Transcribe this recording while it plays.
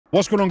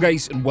What's going on,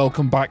 guys, and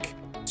welcome back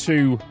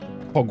to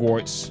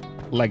Hogwarts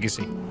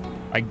Legacy,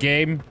 a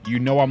game you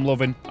know I'm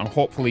loving, and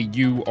hopefully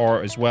you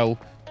are as well.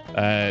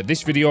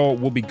 This video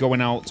will be going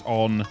out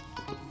on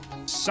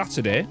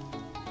Saturday,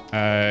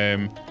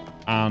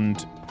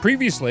 and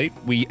previously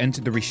we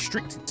entered the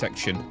restricted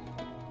section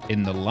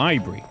in the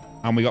library,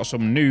 and we got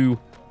some new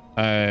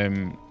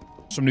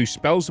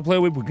spells to play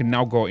with. We can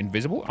now go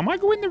invisible. Am I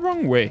going the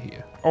wrong way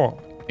here? Oh,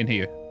 in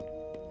here.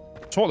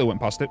 Totally went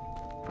past it.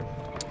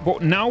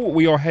 But now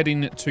we are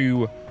heading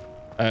to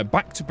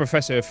back to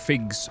Professor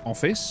Fig's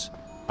office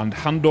and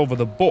hand over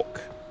the book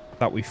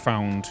that we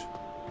found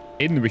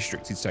in the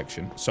restricted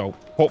section. So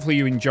hopefully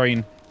you're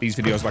enjoying these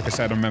videos. Like I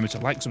said, remember to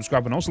like,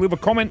 subscribe, and also leave a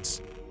comment,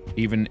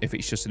 even if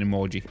it's just an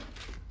emoji.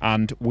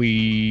 And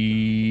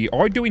we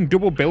are doing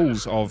double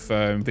bills of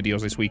videos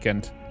this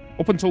weekend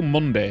up until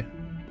Monday.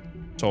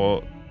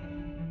 So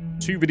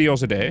 2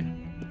 videos a day.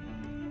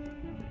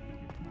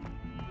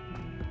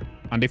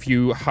 And if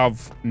you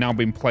have now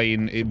been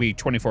playing, it'll be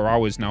 24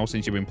 hours now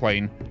since you've been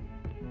playing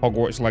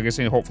Hogwarts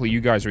Legacy. Hopefully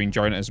you guys are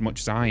enjoying it as much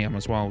as I am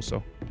as well,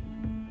 so.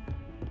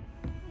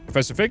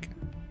 Professor Fig?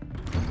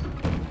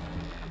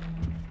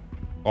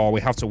 Oh,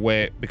 we have to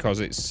wait because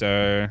it's,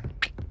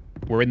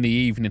 we're in the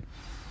evening.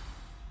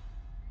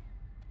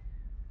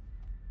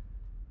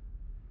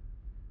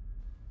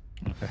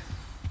 Okay.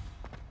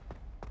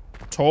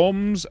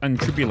 Tomes and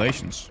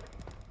Tribulations.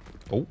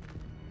 Oh.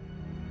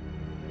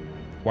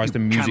 Why is the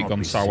music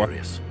gone sour?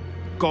 Serious.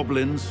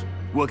 Goblins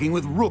working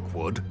with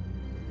Rookwood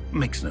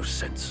makes no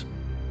sense.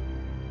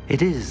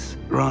 It is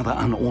rather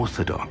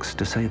unorthodox,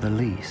 to say the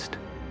least.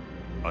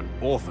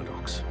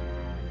 Unorthodox?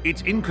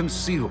 It's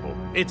inconceivable.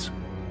 It's...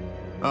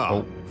 Ah,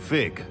 Oh.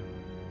 Fig.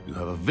 You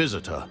have a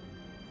visitor.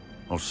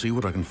 I'll see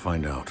what I can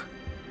find out.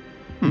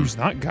 Who's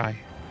that guy?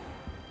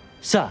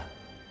 Sir,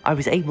 I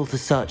was able to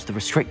search the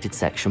restricted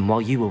section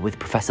while you were with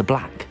Professor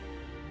Black.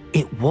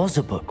 It was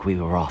a book we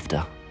were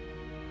after.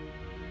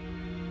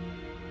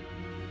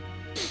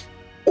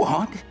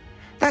 What?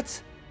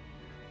 That's...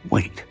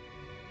 Wait.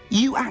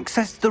 You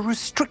accessed the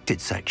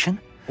restricted section?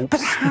 Oops. But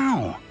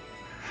how?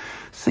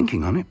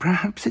 Thinking on it,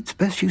 perhaps it's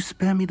best you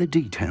spare me the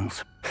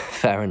details.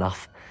 Fair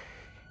enough.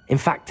 In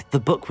fact, the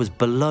book was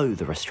below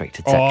the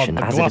restricted Oh, section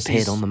the as glasses. it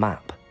appeared on the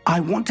map. I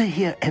want to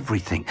hear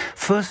everything.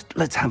 First,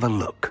 let's have a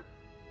look.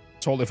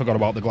 Totally forgot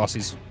about the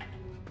glasses.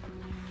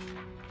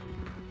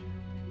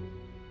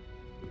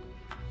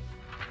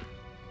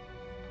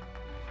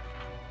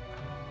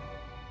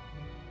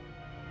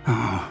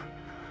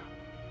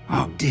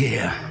 Oh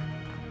dear.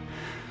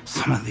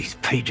 Some of these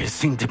pages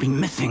seem to be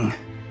missing.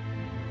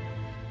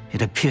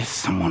 It appears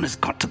someone has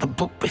got to the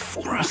book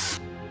before us.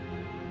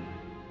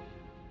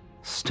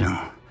 Still,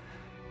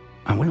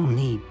 I will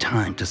need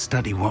time to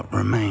study what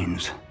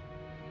remains.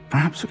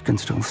 Perhaps we can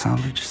still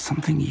salvage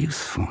something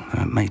useful,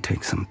 though it may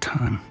take some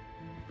time.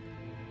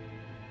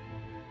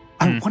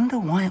 I wonder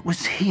why it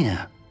was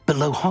here,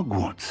 below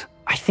Hogwarts.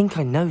 I think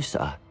I know,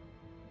 sir.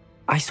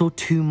 I saw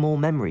 2 more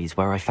memories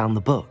where I found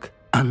the book.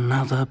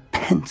 Another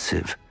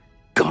pensive,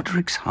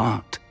 Godric's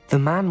heart. The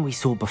man we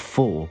saw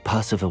before,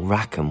 Percival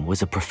Rackham,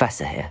 was a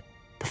professor here.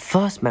 The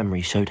first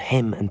memory showed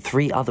him and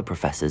 3 other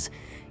professors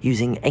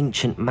using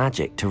ancient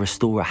magic to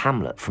restore a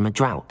hamlet from a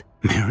drought.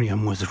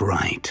 Miriam was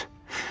right.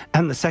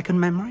 And the second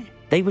memory?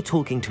 They were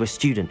talking to a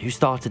student who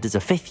started as a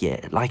 5th year,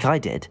 like I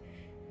did.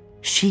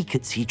 She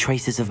could see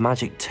traces of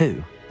magic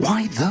too.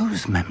 Why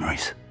those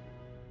memories?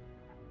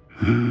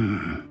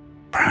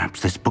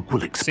 Perhaps this book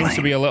will explain. Seems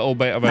to be a little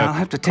bit of a I'll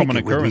have to take common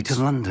it with me occurrence.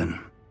 to London.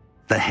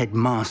 The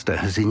headmaster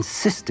has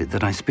insisted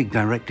that I speak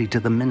directly to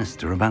the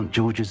minister about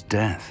George's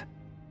death.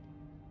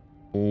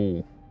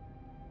 Oh.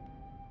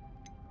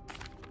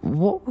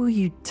 What will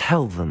you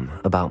tell them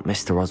about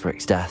Mr.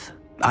 Osric's death?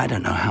 I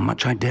don't know how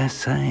much I dare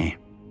say.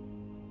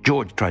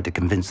 George tried to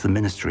convince the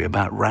ministry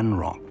about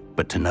Ranrock,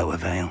 but to no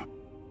avail.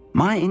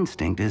 My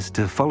instinct is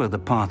to follow the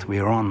path we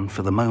are on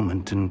for the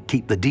moment and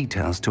keep the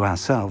details to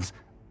ourselves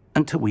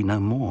until we know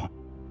more.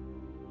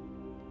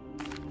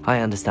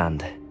 I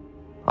understand.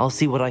 I'll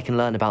see what I can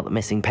learn about the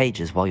missing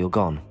pages while you're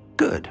gone.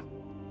 Good.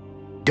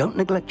 Don't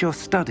neglect your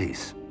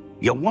studies.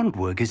 Your wand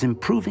work is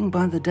improving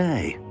by the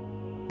day.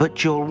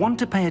 But you'll want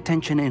to pay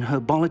attention in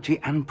herbology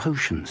and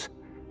potions.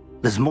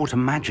 There's more to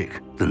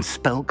magic than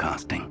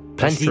spellcasting.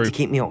 Plenty true. to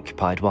keep me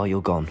occupied while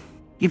you're gone.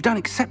 You've done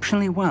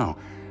exceptionally well.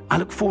 I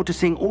look forward to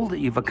seeing all that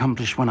you've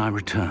accomplished when I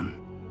return.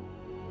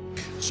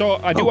 So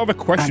I do have a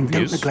question and for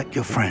you. don't neglect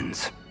your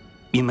friends.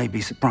 You may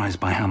be surprised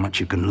by how much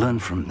you can learn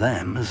from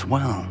them as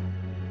well.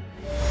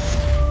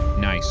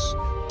 Nice.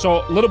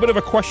 So a little bit of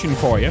a question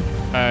for you,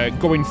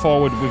 going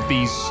forward with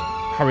these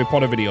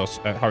Hogwarts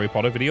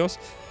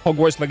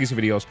Legacy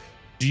videos.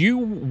 Do you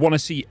want to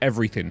see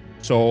everything?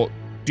 So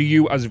do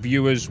you, as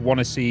viewers, want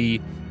to see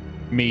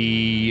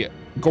me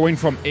going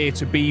from A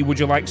to B? Would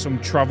you like some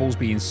travels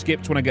being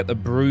skipped when I get the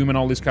broom and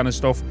all this kind of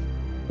stuff?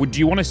 Do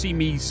you want to see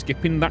me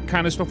skipping that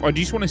kind of stuff? Or do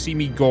you just want to see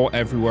me go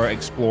everywhere,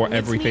 explore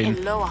everything,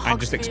 and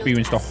just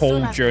experience the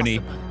whole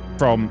journey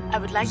from I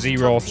would like 0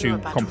 to, talk to you to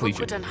about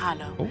completion? Rookwood and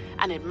Hollow, Oh.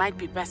 and it might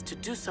be best to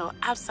do so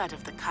outside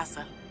of the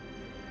castle.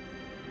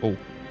 Oh.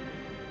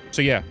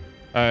 So yeah,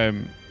 as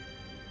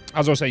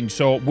I was saying,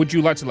 so would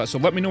you like to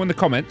let me know in the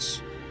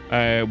comments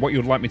what you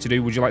would like me to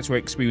do. Would you like to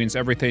experience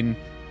everything,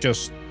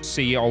 just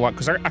see all that?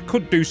 Because I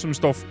could do some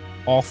stuff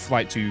off,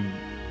 like to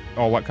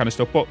all that kind of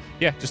stuff. But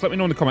yeah, just let me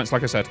know in the comments,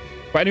 like I said.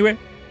 But anyway,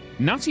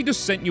 Natty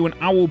just sent you an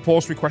owl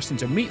post requesting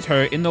to meet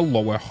her in the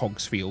Lower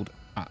Hogsfield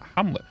at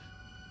Hamlet.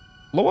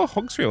 Lower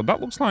Hogsfield, that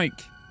looks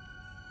like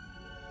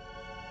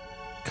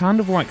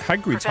kind of like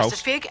Hagrid's house.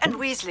 Professor Fig and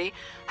Weasley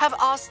have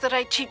asked that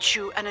I teach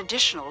you an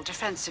additional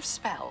defensive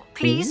spell.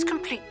 Please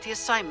complete the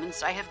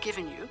assignments I have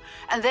given you,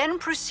 and then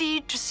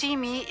proceed to see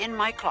me in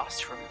my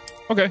classroom.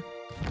 Okay,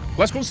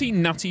 let's go see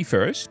Natty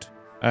first.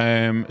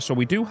 So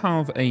we do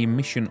have a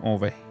mission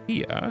over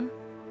here.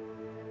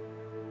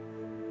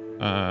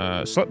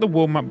 Select the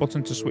world map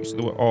button to switch to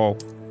the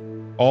world.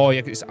 Oh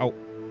yeah, it's out.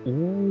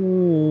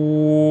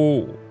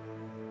 Ooh.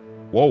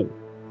 Whoa.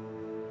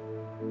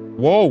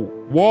 Whoa.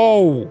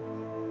 Whoa.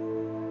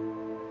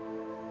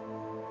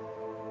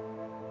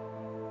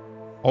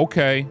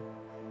 Okay.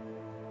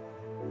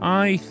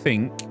 I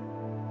think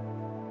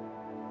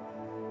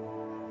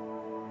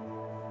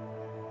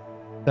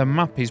the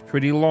map is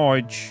pretty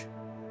large.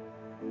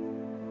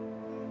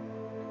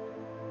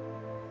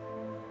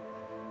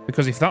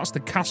 Because if that's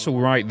the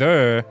castle right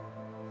there,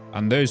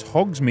 and there's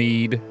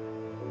Hogsmeade,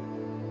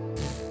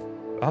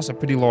 that's a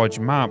pretty large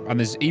map, and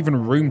there's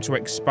even room to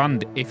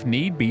expand if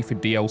need be for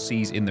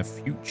DLCs in the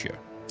future.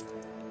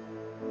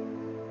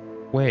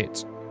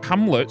 Wait,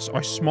 hamlets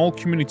are small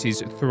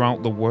communities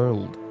throughout the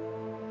world.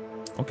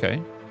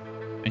 Okay.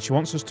 And she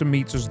wants us to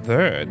meet us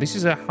there. This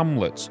is a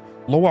hamlet,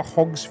 Lower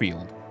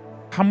Hogsfield.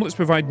 Hamlets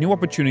provide new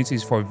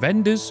opportunities for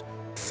vendors,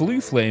 flue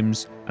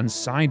flames, and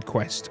side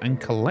quests and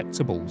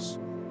collectibles.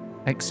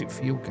 Exit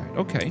field guide.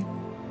 Okay.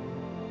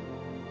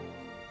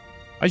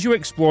 As you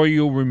explore,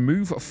 you'll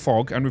remove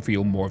fog and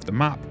reveal more of the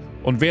map,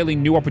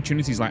 unveiling new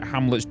opportunities like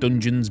hamlets,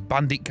 dungeons,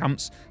 bandit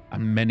camps,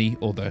 and many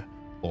other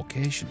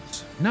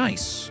locations.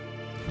 Nice.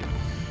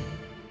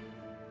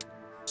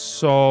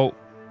 So,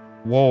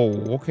 whoa,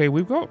 okay,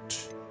 we've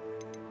got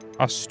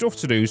our stuff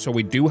to do. So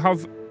we do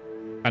have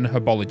an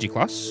herbology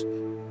class,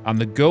 and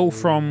the girl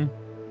from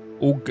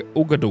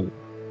Ugadui.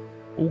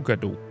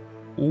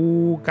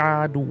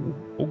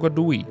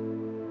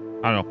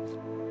 I don't know.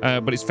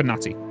 But it's for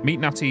Natty. Meet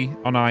Natty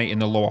on I in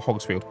the Lower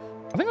Hogsfield.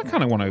 I think I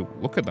kind of want to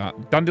look at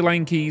that.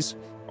 Dandelion keys,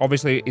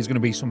 obviously, is going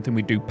to be something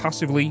we do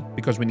passively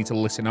because we need to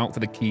listen out for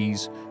the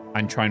keys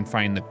and try and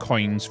find the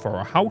coins for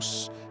our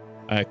house.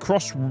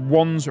 Cross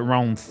wands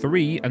around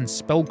 3 and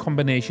spell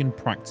combination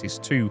practice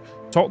 2.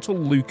 Talk to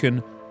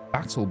Lucan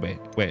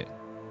Battlebit. Wait.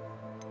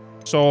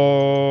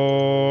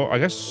 So, I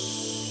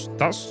guess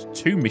that's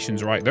 2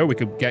 missions right there we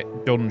could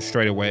get done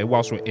straight away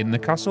whilst we're in the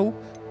castle.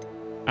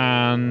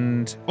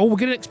 And oh, we're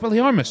getting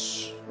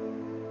Expelliarmus.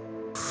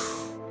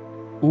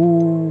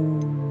 Ooh.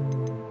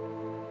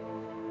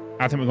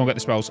 I think we're gonna get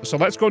the spells. So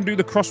let's go and do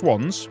the cross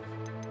wands,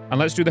 and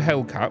let's do the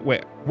Hellcat.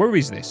 Wait, where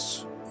is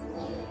this?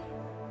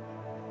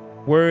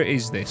 Where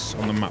is this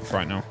on the map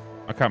right now?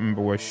 I can't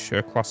remember where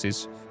her class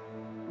is.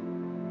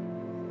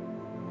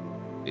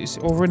 It's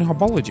over in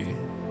Herbology.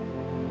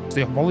 It's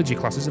the Herbology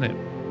class, isn't it?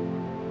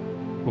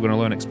 We're gonna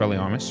learn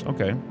Expelliarmus.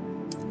 Okay.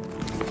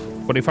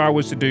 But if I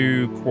was to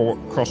do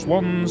cross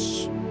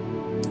wands,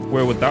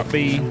 where would that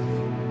be?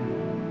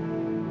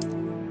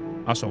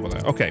 That's over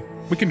there. Okay,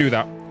 we can do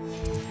that.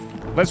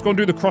 Let's go and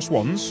do the cross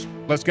wands.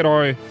 Let's get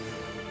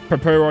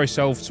prepare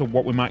ourselves to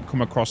what we might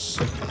come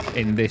across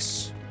in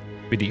this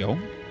video.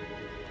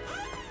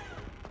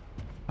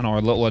 And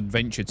our little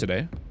adventure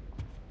today.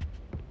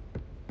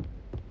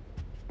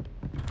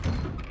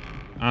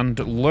 And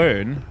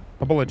learn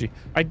herbology.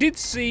 I did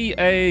see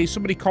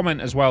somebody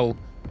comment as well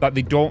that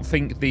they don't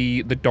think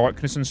the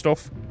darkness and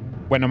stuff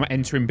when I'm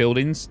entering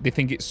buildings, they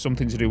think it's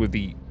something to do with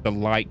the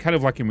light, kind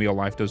of like in real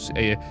life does.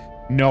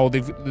 No,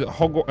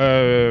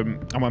 I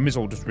might as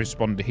well just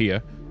respond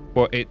here,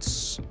 but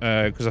it's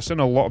because I've seen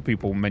a lot of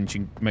people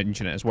mention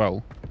it as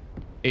well.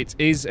 It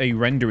is a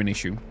rendering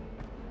issue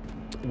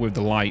with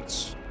the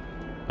lights.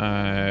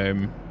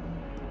 Like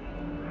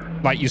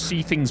you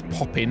see things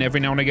pop in every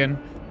now and again,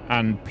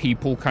 and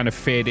people kind of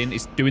fade in.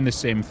 It's doing the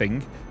same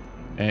thing.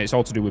 It's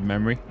all to do with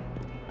memory.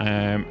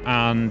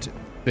 And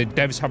the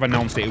devs have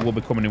announced it will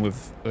be coming in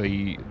with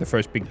the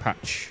first big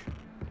patch.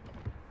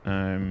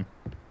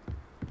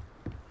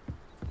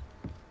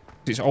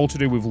 It's all to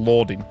do with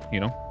loading,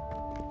 you know.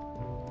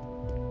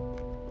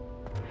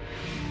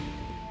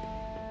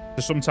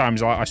 So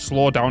sometimes I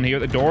slow down here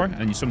at the door,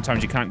 and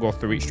sometimes you can't go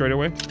through it straight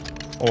away.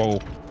 Oh,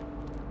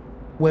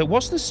 wait,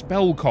 what's the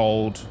spell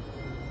called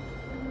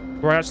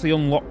where I actually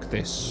unlock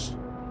this?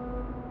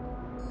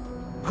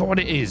 Look at what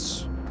it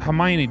is.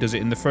 Hermione does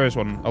it in the first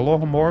one.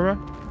 Alohomora?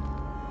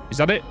 Is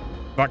that it?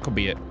 That could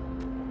be it.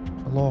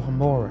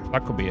 Alohomora.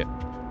 That could be it.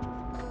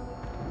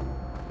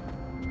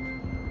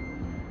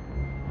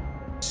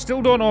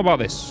 Still don't know about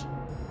this.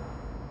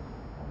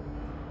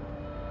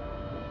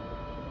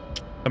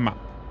 The map.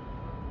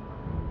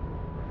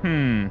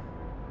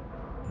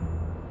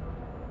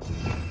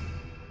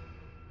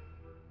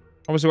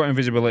 Obviously got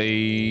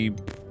invisibility.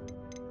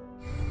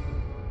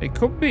 It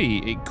could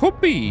be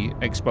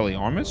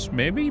Expelliarmus,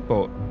 maybe,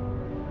 but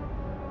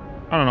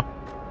I don't know.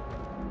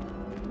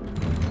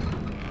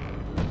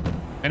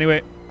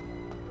 Anyway,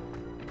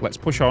 let's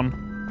push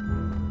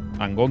on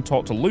and go and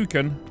talk to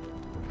Lucan.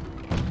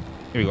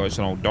 Here we go, it's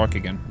all dark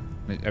again.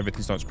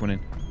 Everything starts coming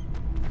in.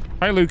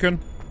 Hi, Lucan.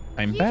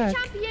 I'm back.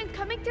 Champion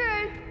coming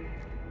through.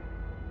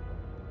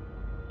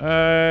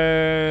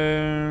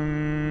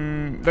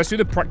 Let's do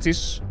the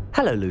practice.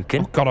 Hello,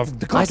 Lucan. Oh, God, I've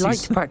the glasses. I'd like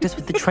to practice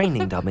with the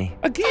training dummy.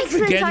 I keep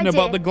Excellent forgetting idea.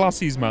 about the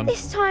glasses, man.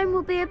 This time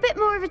will be a bit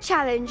more of a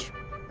challenge.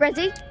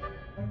 Ready?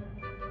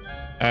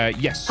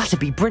 Yes. That'd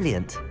be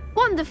brilliant.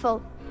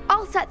 Wonderful.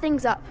 I'll set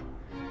things up.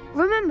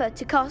 Remember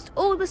to cast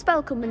all the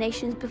spell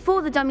combinations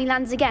before the dummy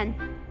lands again.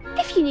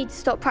 If you need to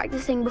stop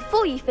practicing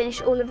before you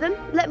finish all of them,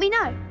 let me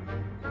know.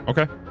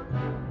 Okay.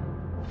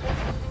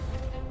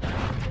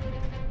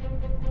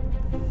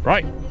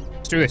 Right.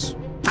 Let's do this.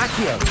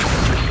 Accio.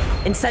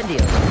 Incendio.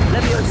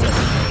 Leviosa.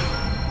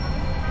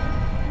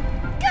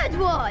 Good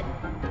one!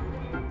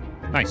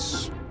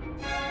 Nice.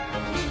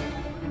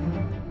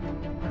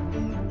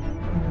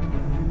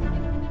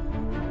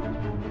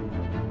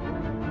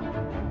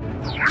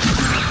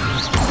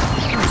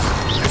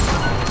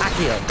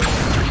 Accio.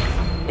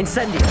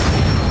 Incendio.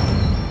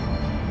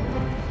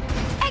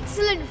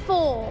 Excellent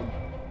form!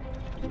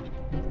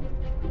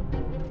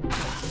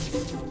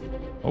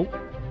 Oh.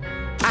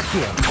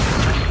 Accio.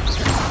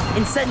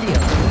 Incendio.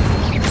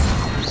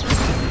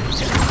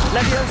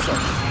 Leviosa.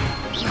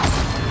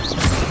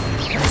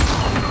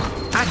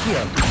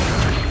 Accio.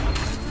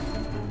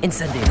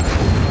 Incendio.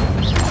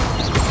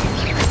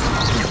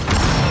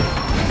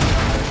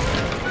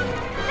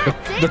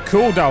 The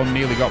cooldown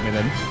nearly got me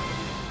then.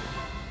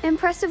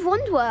 Impressive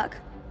wand work.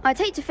 I'd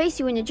hate to face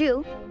you in a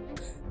duel.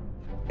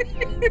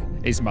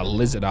 It's my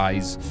lizard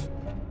eyes.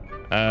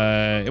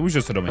 It was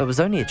just a dummy. It was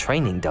only a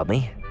training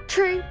dummy.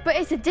 True, but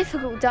it's a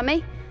difficult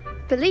dummy.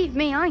 Believe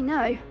me, I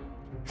know.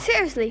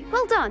 Seriously,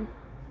 well done.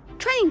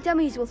 Training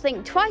dummies will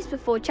think twice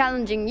before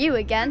challenging you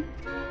again.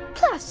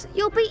 Plus,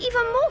 you'll be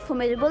even more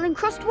formidable in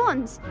crossed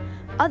wands.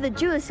 Other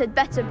duelists had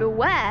better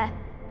beware.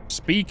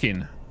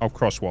 Speaking of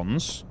cross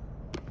ones,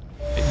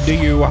 do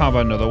you have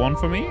another one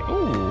for me?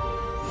 Ooh.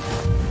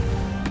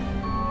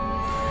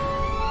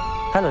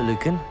 Hello,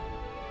 Lucan.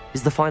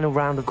 Is the final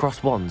round of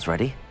cross wands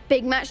ready?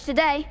 Big match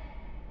today.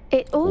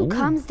 It all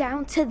comes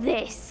down to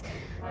this.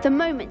 The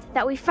moment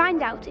that we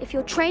find out if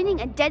your training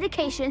and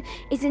dedication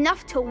is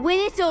enough to win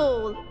it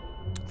all.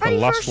 Ready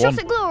for a last shot one.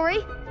 at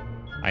glory?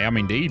 I am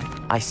indeed.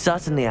 I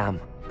certainly am.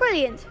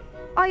 Brilliant.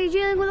 Are you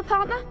dealing with a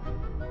partner?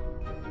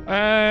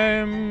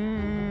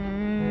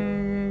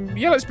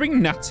 Yeah, let's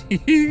bring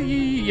Natty.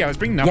 Yeah, let's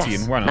bring Natty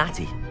Yes, in. Why not?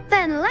 Natty.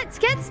 Then let's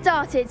get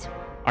started.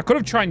 I could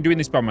have tried doing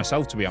this by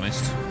myself, to be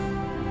honest.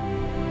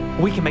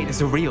 We can make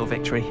this a real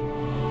victory.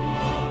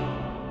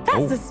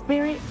 Oh. The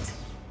spirit.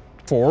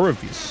 4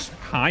 of yous.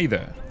 Hi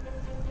there.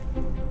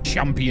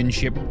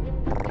 Championship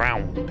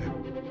round.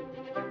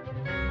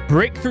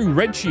 Break through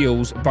red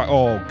shields by...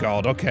 Oh,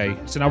 God, okay.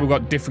 So now we've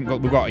got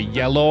different... We've got a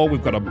yellow,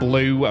 we've got a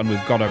blue, and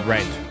we've got a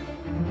red.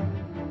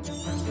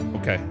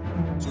 Okay.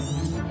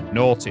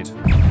 Noted.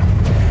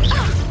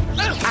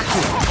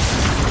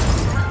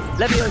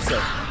 Leviosa.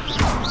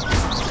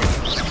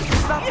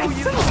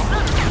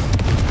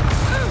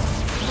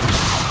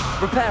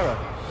 Reparo.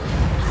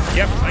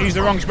 Yep, I used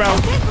the wrong spell.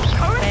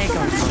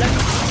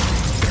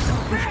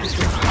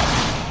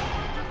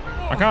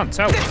 I can't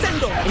tell.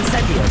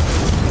 Incendio.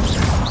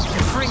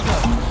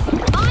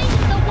 I'm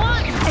the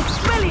one!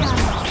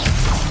 Expelliarmus!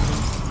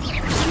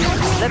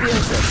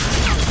 Leviosa.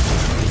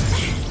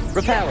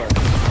 Reparo.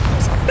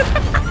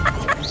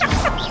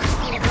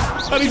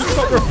 I need to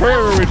stop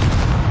repairing.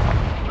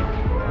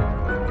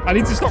 I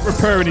need to stop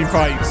repairing in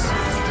fights.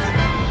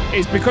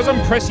 It's because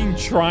I'm pressing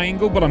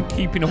triangle, but I'm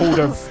keeping hold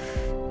of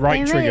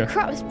right They trigger. made a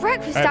crap's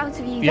breakfast out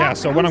of you. Yeah, that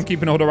so when round. I'm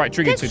keeping hold of right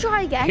trigger Let's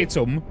try to again. hit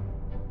them,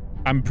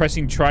 I'm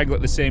pressing triangle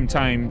at the same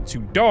time to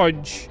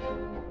dodge,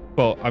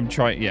 but I'm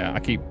trying, yeah,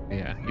 you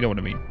know what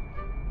I mean.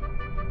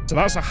 So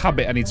that's a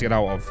habit I need to get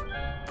out of.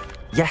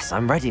 Yes,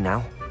 I'm ready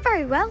now.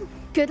 Very well.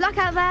 Good luck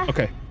out there.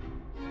 Okay,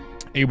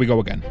 here we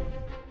go again.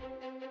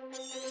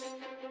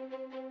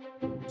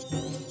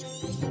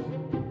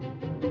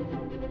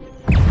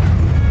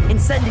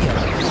 Incendio.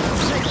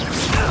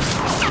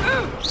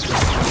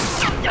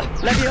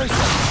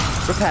 Leviosa.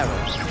 Reparo.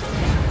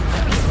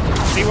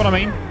 See what I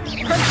mean?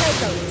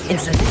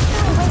 Incendio.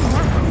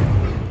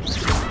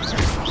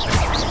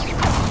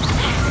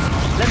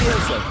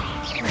 Leviosa.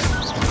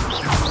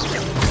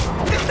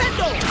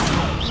 Protego.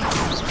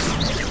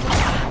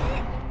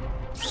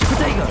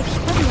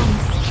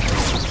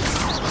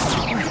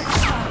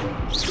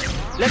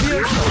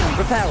 Leviosa.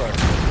 Reparo.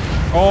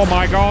 Oh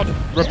my God,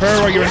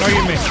 Reparo, you're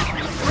annoying me.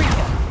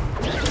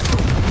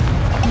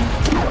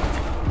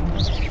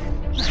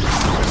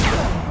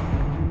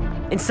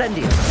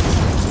 Incendio.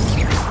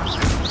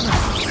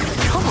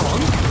 Come on.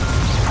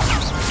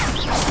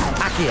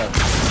 Accio.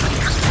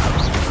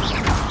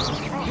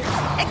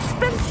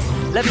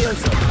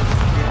 Leviosa.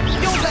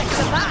 You're better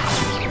than that!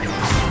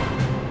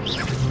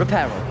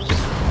 Repair on.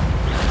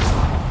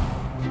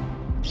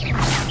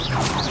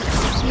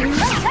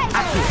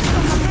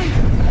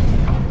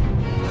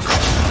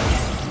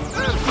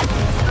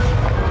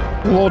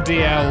 Bloody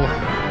hell.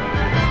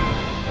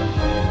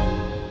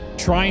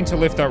 Trying to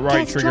lift that right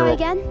Care to trigger try up.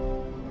 again?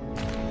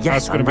 Yes,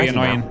 That's going to be I'm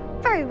ready annoying.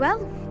 now. Very well.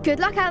 Good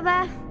luck out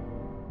there.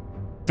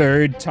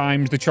 Third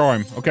time's the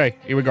charm. Okay,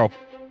 here we go.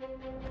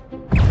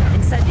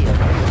 Incendio.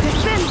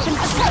 Descend and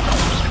attack.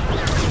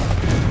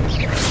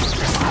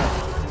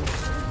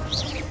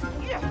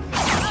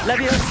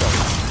 Levioso.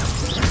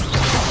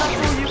 That's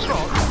all you've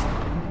got?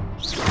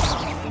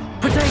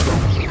 Potato.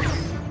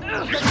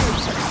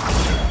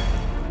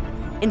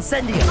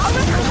 Incendio.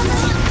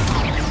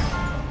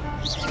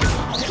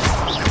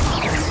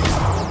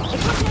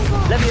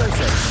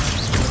 Levioso.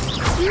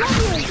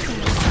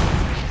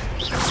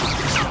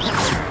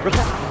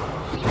 Repair.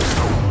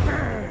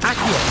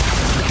 Accio.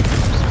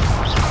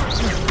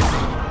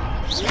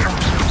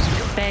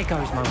 There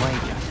goes my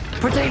wager.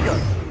 Protego.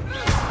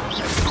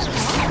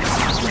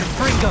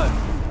 Fringo.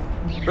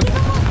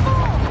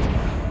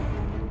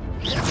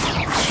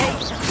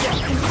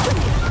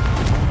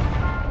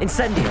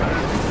 Incendio.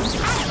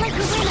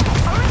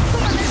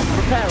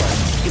 Reparo.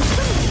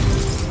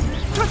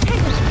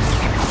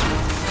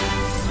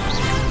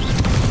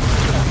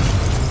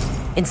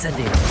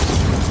 Incendio.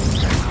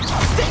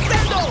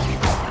 Descendo.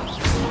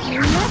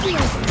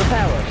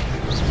 Reparo.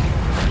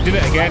 Did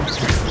it again.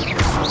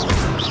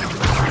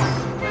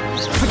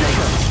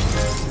 Protego.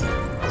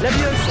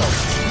 Levioso.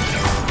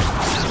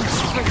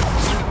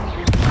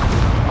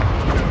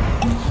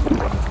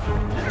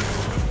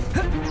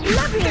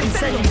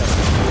 Incendio.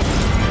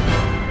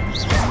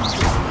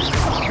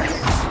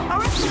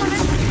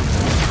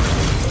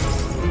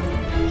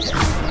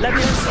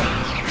 Levioso.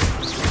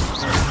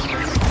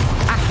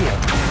 Accio.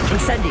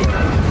 Incendio.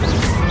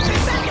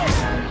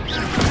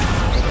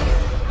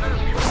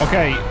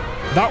 Okay,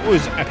 that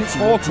was a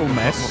total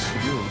mess.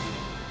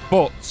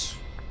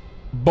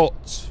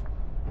 But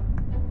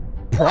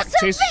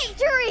practice. What a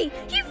victory!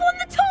 You've won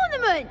the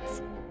tournament!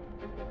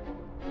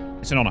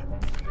 It's an honor.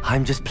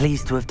 I'm just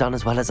pleased to have done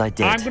as well as I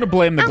did. I'm going to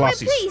blame the And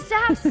glasses. we're pleased to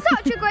have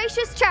such a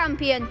gracious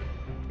champion.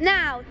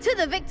 Now, to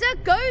the victor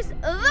goes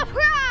the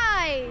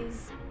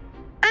prize!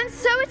 And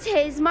so it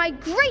is my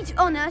great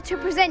honor to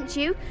present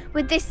you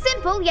with this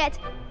simple yet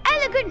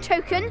elegant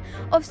token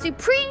of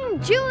supreme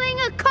dueling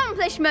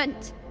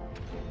accomplishment.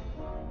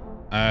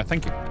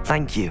 Thank you.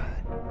 Thank you.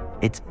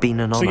 It's been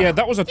an So honor. yeah,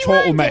 that was a You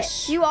total earned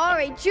mess. it. You are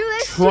a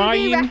duelist to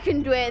Trying- be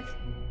reckoned with.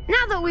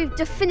 Now that we've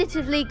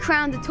definitively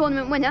crowned the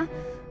tournament winner,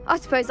 I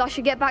suppose I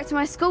should get back to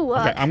my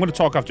schoolwork. Okay, I'm going to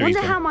talk after he's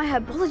Wonder done. how my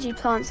herbology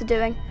plants are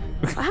doing.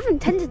 I haven't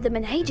tended them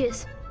in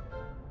ages.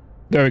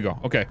 There we go.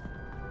 Okay.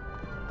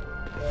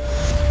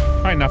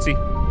 Hi, Natty.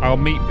 I'll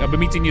be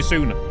meeting you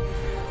soon.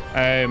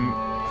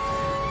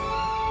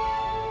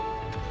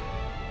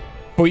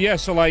 But yeah,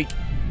 so like,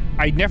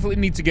 I definitely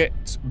need to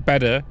get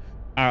better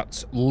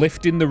at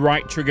lifting the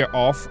right trigger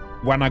off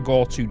when I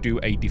go to do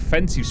a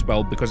defensive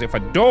spell, because if I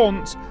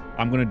don't,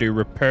 I'm going to do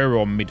repair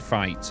on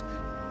mid-fight.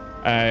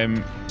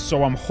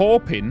 So I'm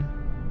hoping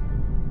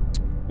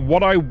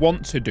what I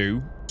want to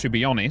do, to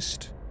be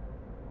honest,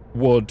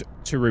 would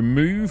to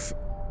remove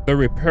the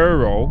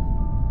Reparo,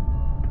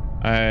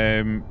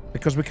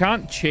 because we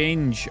can't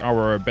change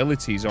our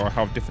abilities or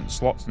have different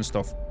slots and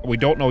stuff. We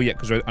don't know yet,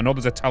 because I know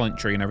there's a talent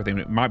tree and everything.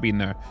 It might be in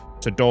there,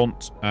 so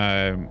don't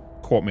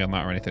quote me on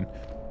that or anything.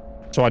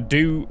 So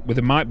there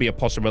might be a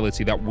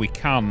possibility that we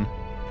can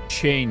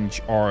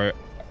change our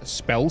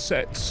spell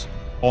sets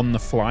on the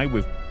fly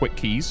with quick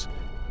keys,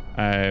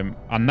 and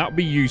that'd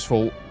be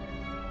useful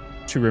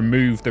to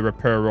remove the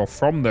Reparo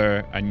from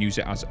there and use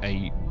it as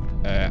a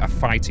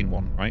fighting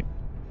one, right?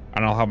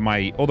 And I'll have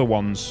my other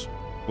ones,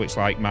 which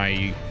like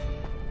my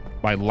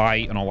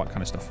light and all that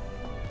kind of stuff.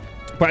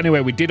 But anyway,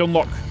 we did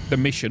unlock the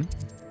mission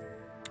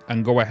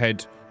and go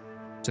ahead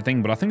to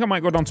thing, but I think I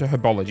might go down to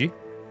herbology.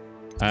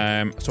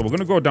 So we're going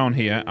to go down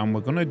here and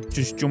we're going to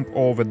just jump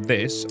over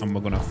this and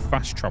we're going to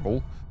fast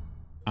travel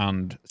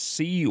and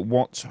see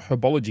what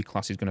herbology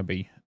class is going to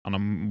be. And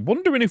I'm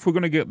wondering if we're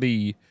going to get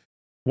the,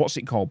 what's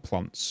it called,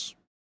 plants?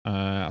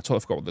 I totally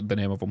forgot what the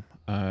name of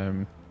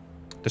them.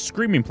 The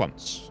screaming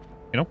plants,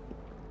 you know?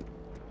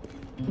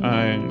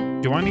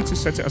 Do I need to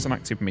set it as an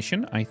active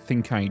mission? I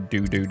think I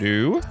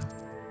do.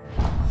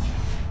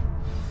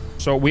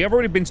 So we have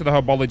already been to the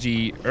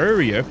herbology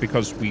area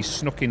because we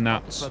snuck in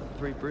that.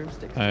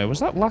 Was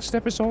that last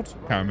episode?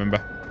 Can't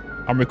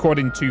remember. I'm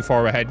recording too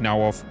far ahead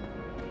now of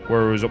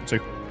where I was up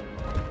to.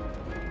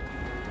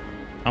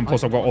 And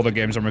plus I've got other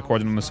games I'm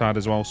recording on the side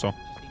as well, so.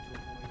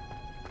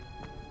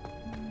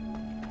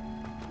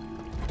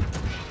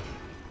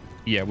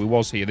 Yeah, we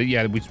was here.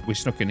 Yeah, we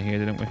snuck in here,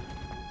 didn't we?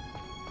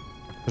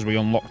 Because we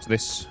unlocked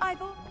this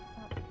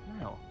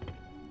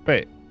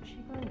bit.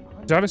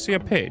 Did I see a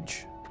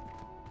page?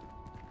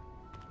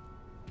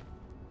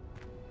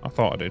 I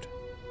thought I did.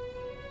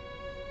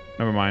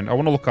 Never mind. I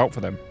want to look out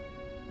for them.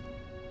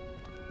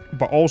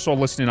 But also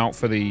listening out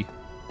for the...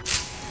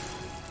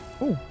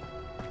 Oh.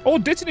 Oh,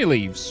 Dittany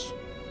leaves.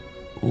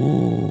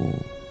 Ooh.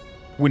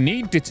 We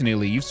need Dittany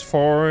leaves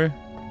for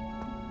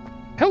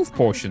health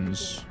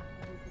potions.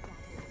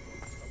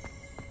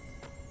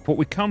 But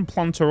we can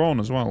plant our own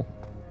as well.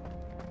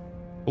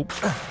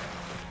 Oops.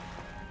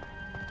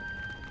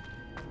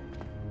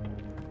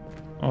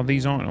 Oh,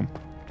 these aren't them.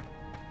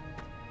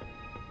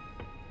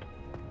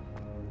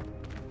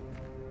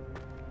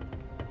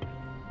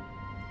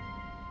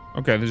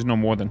 Okay, there's no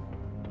more then.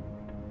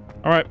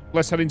 Alright,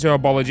 let's head into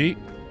herbology.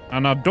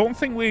 And I don't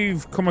think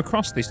we've come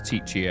across this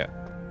teacher yet.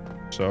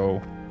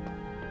 So...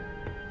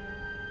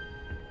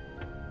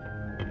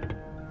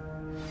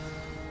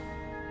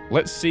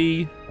 let's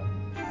see.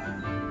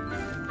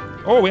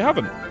 Oh, we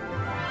haven't.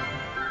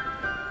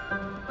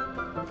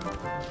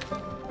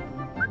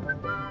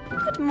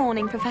 Good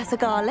morning, Professor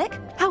Garlick.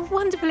 How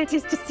wonderful it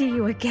is to see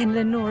you again,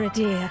 Lenora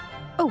dear.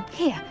 Oh,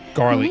 here.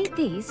 Garlic. We made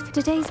these for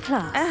today's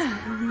class.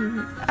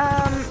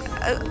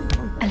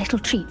 A little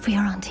treat for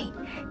your auntie.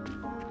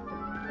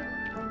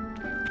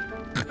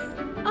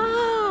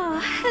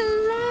 Oh,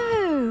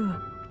 hello.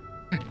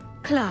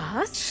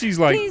 Class, She's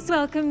like, please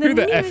welcome the who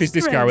the F newest is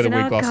this guy with the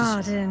friends in weird our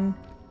glasses? garden.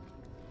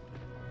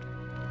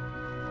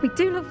 We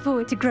do look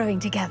forward to growing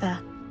together.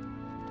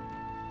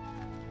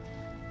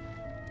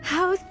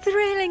 How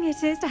thrilling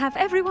it is to have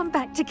everyone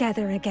back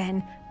together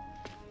again.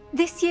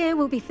 This year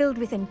will be filled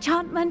with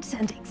enchantment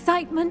and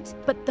excitement,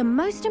 but the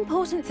most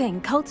important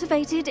thing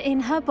cultivated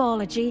in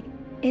herbology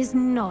is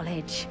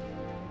knowledge.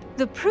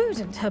 The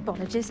prudent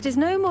herbologist is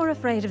no more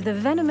afraid of the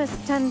venomous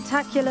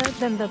tentacula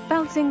than the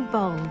bouncing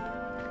bulb.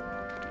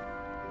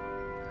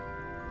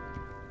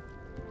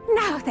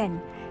 Now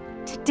then,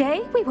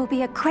 today we will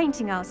be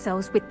acquainting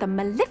ourselves with the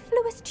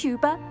mellifluous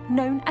tuber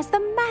known as the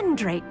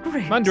mandrake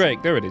root.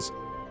 Mandrake, there it is.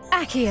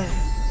 Accio.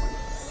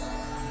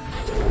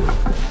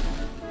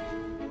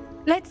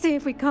 Let's see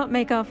if we can't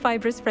make our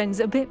fibrous friends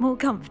a bit more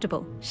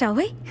comfortable, shall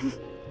we?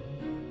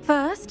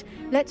 First,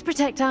 let's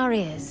protect our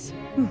ears.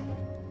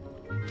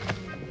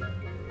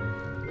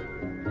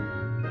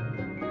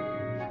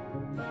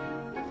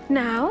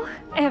 Now,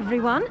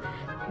 everyone,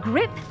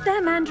 grip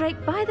their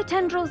mandrake by the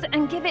tendrils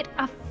and give it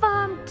a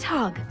firm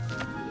tug.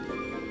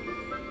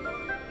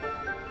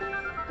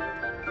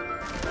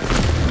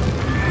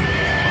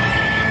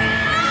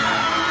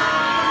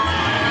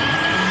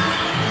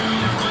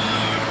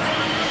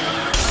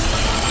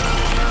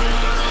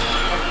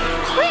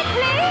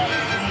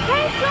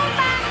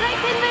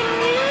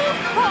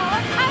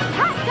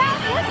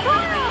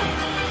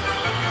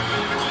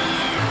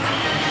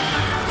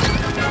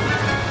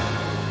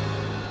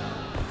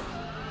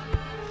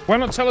 Why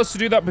not tell us to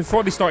do that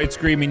before they started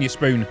screaming, you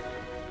spoon?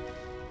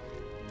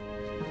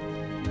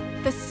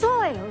 The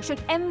soil should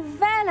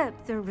envelop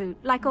the root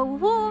like a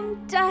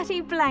warm,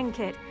 dirty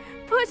blanket,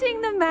 putting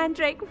the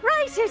mandrake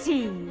right at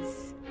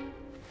ease.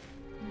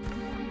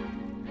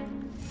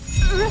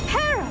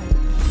 Reparo!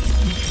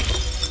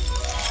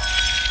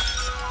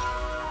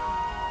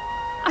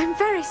 I'm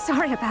very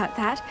sorry about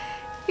that.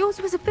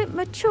 Yours was a bit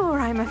mature,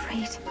 I'm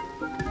afraid.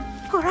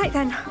 All right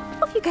then,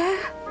 off you go.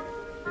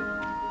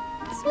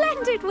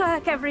 Splendid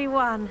work,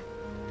 everyone.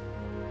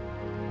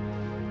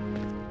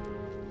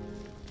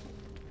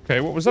 Okay,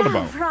 what was that Now,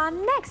 about? for our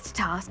next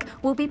task,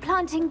 we'll be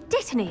planting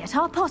Dittany at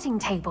our potting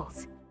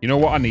tables. You know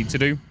what I need to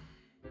do,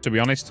 to be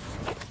honest?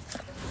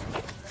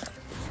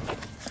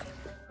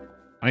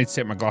 I need to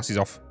take my glasses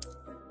off.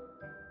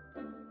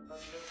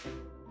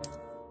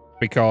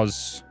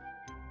 Because...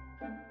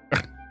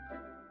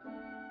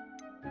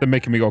 they're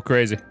making me go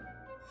crazy.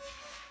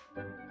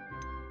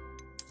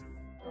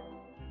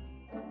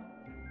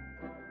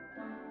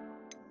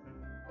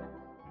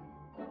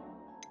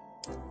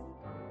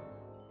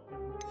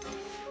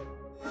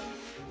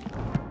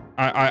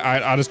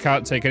 I just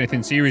can't take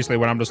anything seriously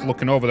when I'm just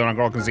looking over there and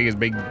all I can see is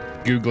big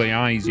googly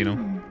eyes, you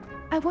know?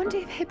 I wonder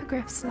if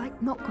hippogriffs like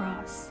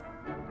knotgrass.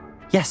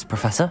 Yes,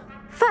 Professor.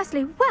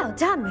 Firstly, well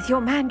done with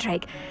your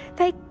mandrake.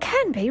 They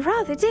can be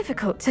rather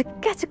difficult to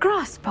get a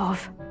grasp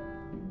of.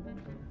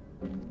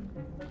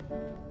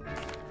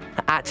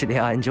 Actually,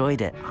 I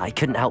enjoyed it. I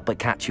couldn't help but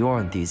catch your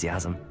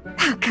enthusiasm.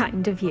 How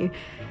kind of you.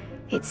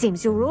 It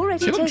seems you're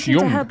already She looks taking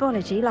to young.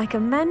 herbology like a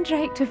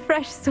mandrake to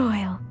fresh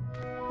soil.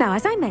 Now,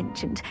 as I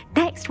mentioned,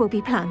 next we'll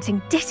be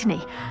planting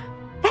Dittany.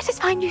 Let us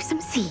find you some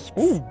seeds.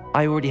 Ooh.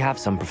 I already have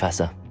some,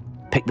 Professor.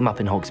 Picked them up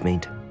in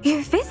Hogsmeade.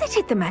 You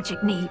visited the Magic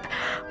Neep.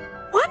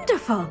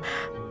 Wonderful.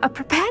 A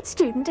prepared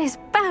student is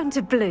bound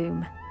to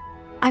bloom.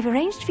 I've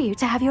arranged for you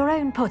to have your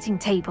own potting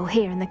table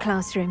here in the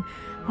classroom.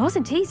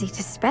 Wasn't easy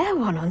to spare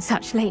one on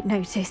such late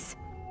notice.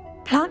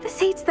 Plant the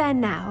seeds there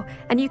now,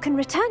 and you can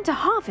return to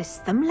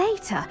harvest them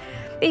later.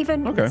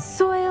 Even with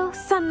soil,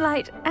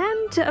 sunlight,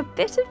 and a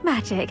bit of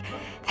magic,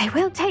 they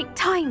will take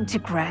time to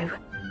grow.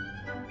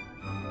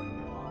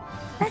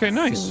 Okay,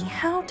 nice. See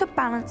how to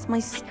balance my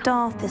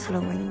star thistle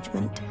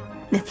arrangement.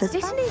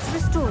 Dittany's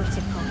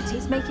restorative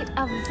properties make it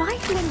a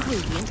vital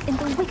ingredient in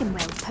the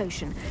Wiggenweld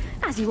potion,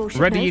 as you all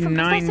should Ready know from in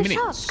 9 Professor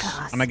minutes. Sharp's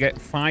class. And I get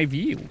 5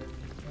 yield.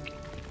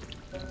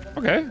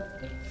 Okay.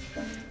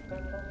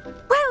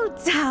 Well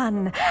Well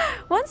done!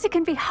 Once it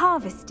can be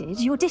harvested,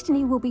 your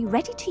Dittany will be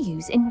ready to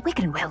use in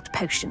Wiggenweld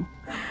potion.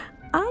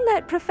 I'll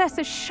let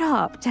Professor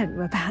Sharp tell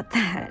you about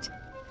that.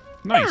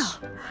 Nice.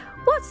 Now,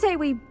 what say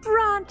we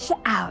branch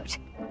out?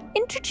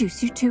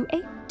 Introduce you to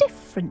a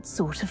different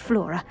sort of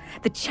flora,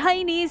 the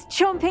Chinese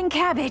chomping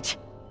cabbage.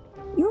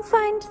 You'll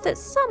find that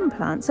some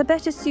plants are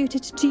better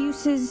suited to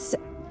uses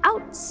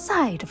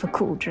outside of a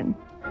cauldron.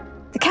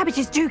 The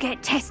cabbages do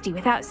get testy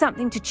without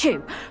something to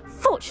chew.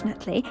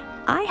 Fortunately,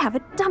 I have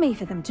a dummy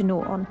for them to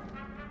gnaw on.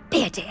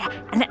 Be a dear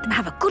and let them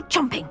have a good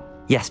chomping.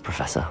 Yes,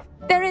 Professor.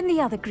 They're in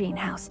the other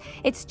greenhouse.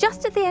 It's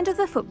just at the end of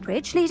the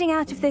footbridge leading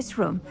out of this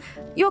room.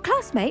 Your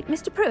classmate,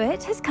 Mr.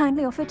 Pruitt, has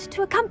kindly offered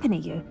to accompany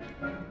you.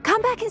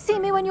 Come back and see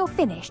me when you're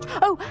finished.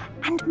 Oh,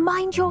 and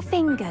mind your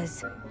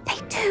fingers.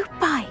 They do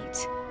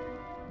bite.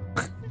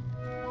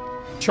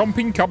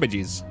 Chomping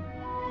cabbages.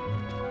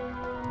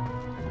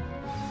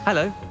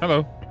 Hello.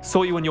 Hello.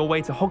 Saw you on your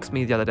way to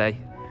Hogsmeade the other day.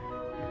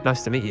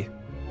 Nice to meet you.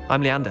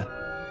 I'm Leander.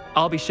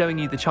 I'll be showing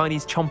you the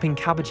Chinese chomping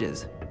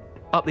cabbages.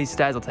 Up these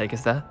stairs will take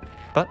us there.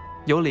 But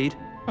your lead.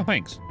 Oh,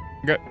 thanks.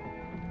 Okay.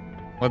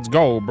 Let's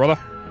go, brother.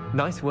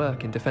 Nice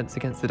work in Defense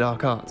Against the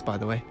Dark Arts, by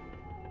the way.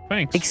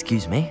 Thanks.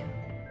 Excuse me?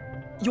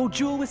 Your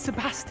duel with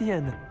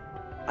Sebastian.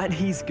 And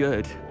he's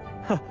good.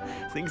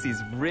 Thinks he's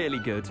really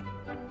good.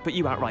 But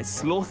you outright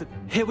slaughtered.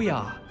 Here we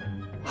are.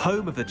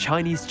 Home of the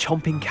Chinese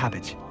chomping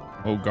cabbage.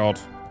 Oh, God.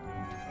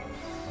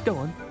 Go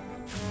on.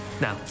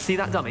 Now, see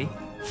that dummy?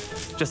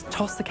 Just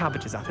toss the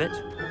cabbages at it,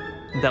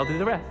 and they'll do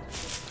the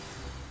rest.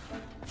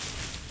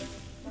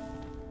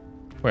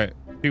 Wait,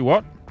 do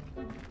what?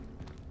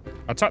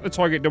 Attack the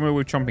target dummy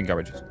with chomping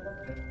cabbages.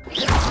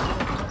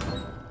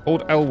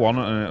 Hold L1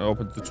 and it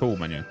opens the tool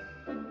menu.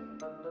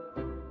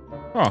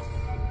 Oh.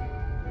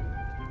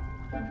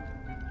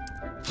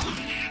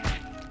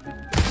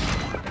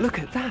 Look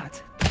at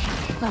that.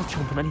 They'll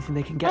chomp on anything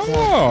they can get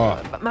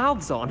their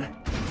mouths on.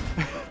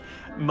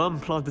 Mum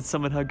planted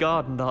some in her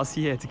garden last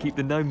year to keep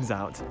the gnomes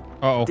out.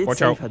 Uh-oh, Did watch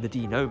save out. her the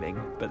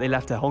de-gnoming, but they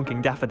left her honking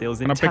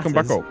daffodils in Can I pick them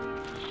back tatters.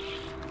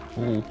 up?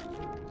 Ooh.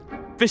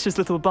 Vicious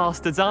little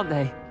bastards, aren't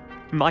they?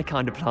 My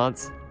kind of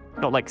plants.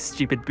 Not like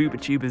stupid booba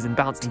tubers and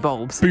bouncing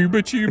bulbs.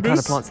 Booba tubers? The kind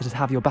of plants that just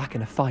have your back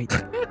in a fight.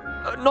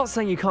 Not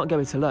saying you can't go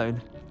it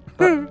alone,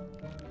 but...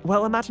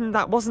 well, imagine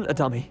that wasn't a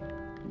dummy.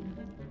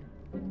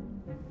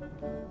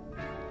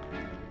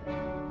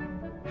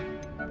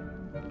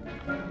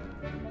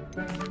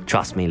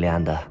 Trust me,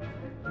 Leander.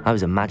 I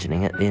was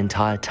imagining it the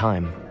entire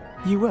time.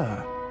 You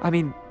were? I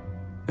mean,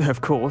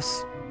 of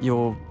course,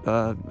 you're,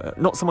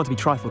 not someone to be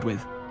trifled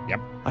with.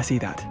 Yep. I see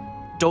that.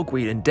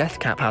 Dogweed and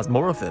deathcap has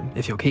more of them,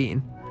 if you're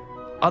keen.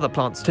 Other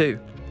plants too.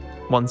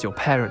 Ones your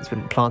parents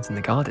wouldn't plant in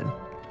the garden.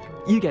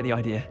 You get the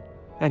idea.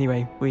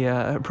 Anyway, we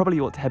probably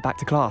ought to head back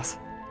to class.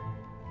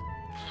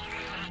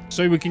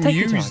 So we can Take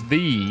your use time.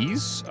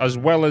 these as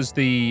well as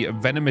the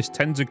venomous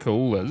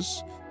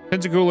tentaculars.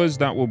 Tentaculars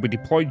that will be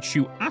deployed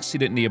shoot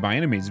acid at nearby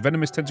enemies.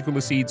 Venomous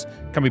tentacular seeds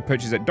can be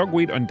purchased at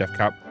Dogweed and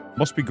Deathcap.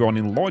 Must be grown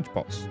in large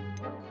pots.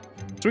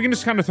 So we can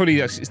just kind of throw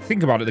these,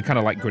 think about it, they're kind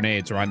of like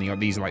grenades, right? And you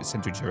got these like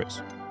sentry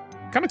turrets.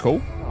 Kind of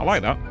cool. I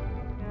like that.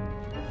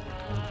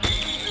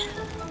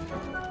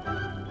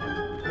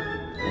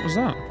 What was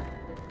that?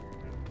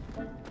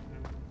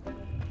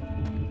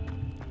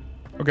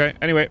 Okay,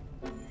 anyway,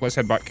 let's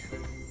head back.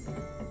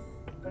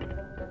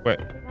 Wait,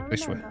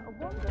 this way.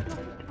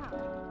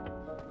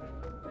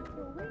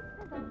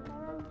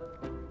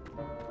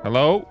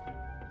 Hello?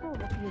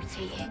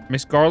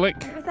 Miss Garlic?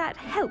 Was that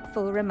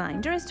helpful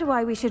reminder as to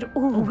why we should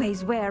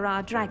always wear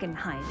our dragon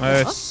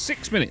hide?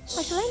 6 minutes.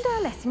 I shall end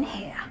our lesson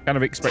here. Kind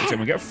of expecting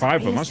we get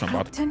 5 of them, that's not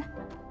bad. Captain.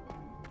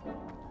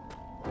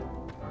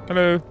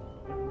 Hello.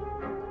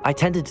 I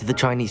tended to the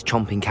Chinese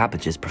chomping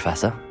cabbages,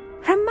 Professor.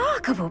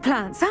 Remarkable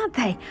plants, aren't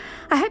they?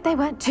 I hope they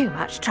weren't too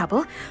much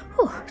trouble.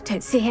 Oh,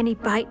 don't see any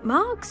bite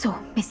marks or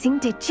missing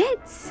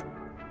digits.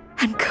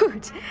 And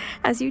good,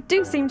 as you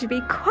do seem to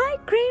be quite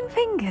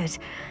green-fingered.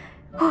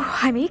 Oh,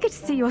 I'm eager to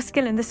see your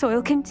skill in the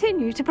soil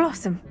continue to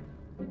blossom.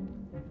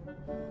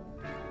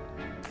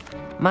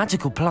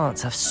 Magical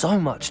plants have so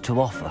much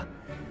to offer.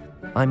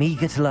 I'm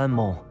eager to learn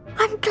more.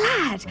 I'm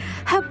glad.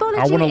 I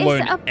Herbology wanna is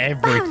learn a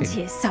everything.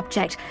 bounteous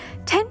subject.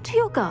 Tend to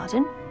your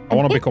garden, I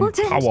wanna and it become will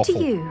tend powerful. to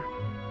you.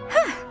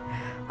 Huh.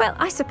 Well,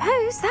 I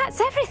suppose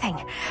that's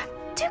everything.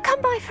 Do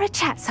come by for a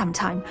chat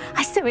sometime.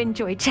 I so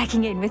enjoy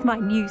checking in with my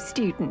new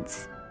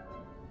students.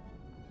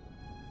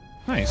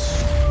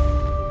 Nice.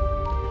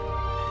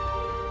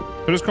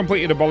 So just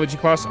completed a biology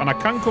class, and I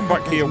can come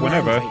back here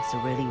whenever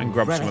and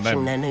grab some of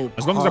them.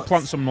 As long as I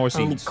plant some more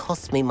seeds.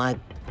 Cost me my...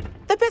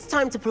 The best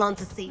time to plant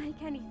a seed.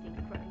 Make anything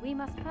grow, we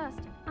must first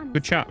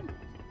Good chat.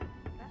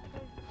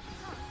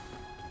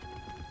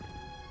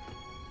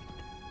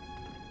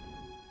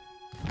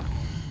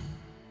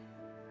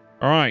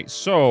 Alright,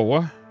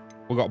 so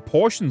we've got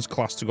portions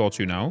class to go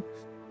to now.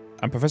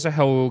 And Professor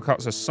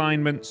Hellcat's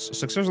assignments.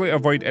 Successfully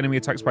avoid enemy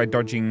attacks by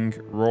dodging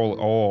roll.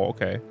 Oh,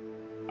 okay.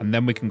 And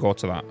then we can go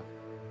to that.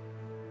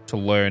 To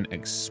learn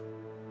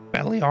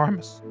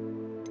Expelliarmus.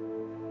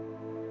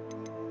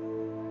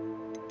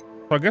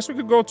 So I guess we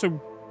could go to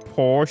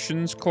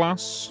Potions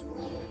class.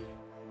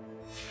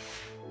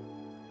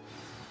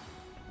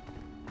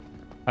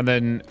 And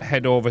then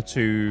head over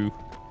to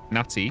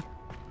Natty.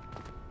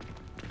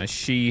 As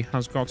she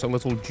has got a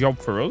little job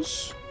for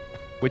us,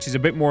 which is a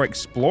bit more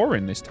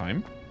exploring this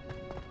time.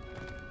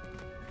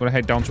 I'm going to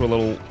head down to a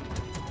little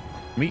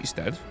meat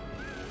stead.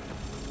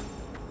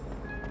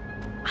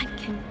 I'm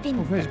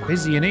convinced. Oh, it's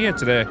busy in here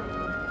today.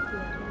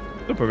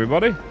 What's up,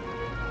 everybody?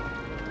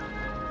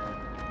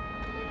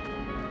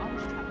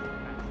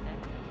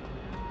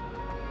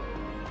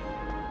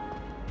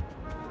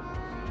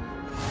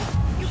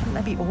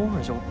 Shouldn't there be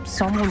auras or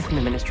someone from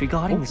the ministry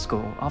guarding the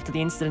school after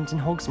the incident in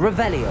Hogsmeade?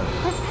 Revelio.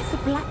 Professor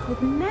Black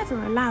would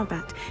never allow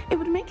that. It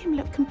would make him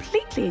look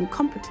completely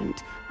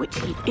incompetent, which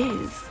he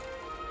is.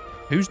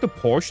 Who's the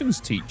Potions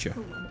teacher?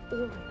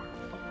 I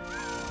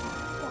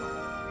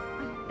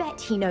bet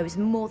he knows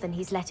more than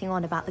he's letting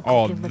on about the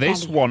Oh, Goblin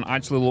this Rebellion. one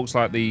actually looks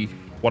like the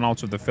one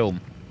out of the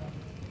film.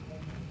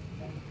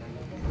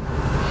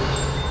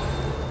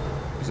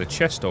 There's a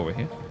chest over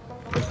here.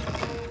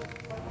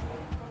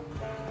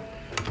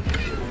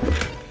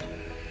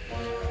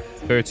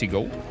 $30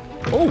 gold.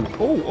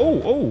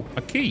 Oh,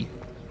 a key.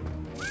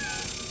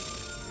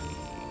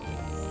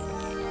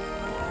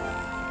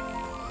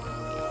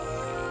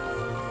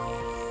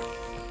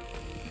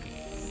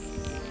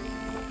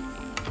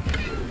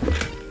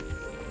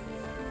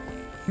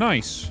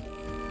 Nice.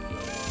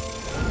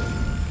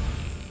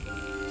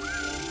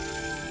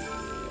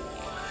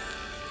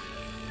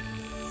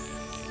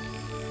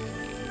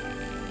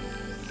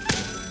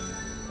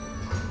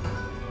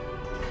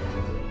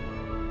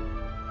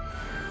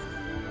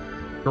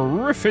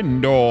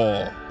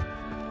 Gryffindor.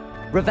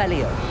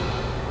 Revelio.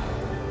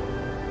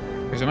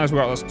 Okay, so now we've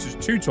got that's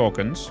 2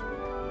 tokens.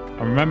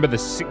 And remember the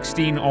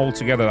 16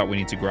 altogether that we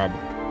need to grab.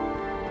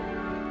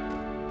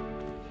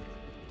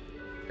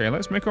 Okay,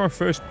 let's make our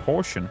first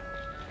portion.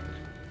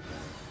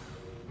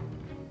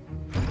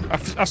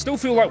 I still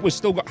feel like we've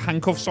still got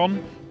handcuffs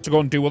on to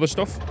go and do other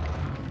stuff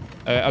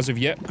as of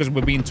yet, because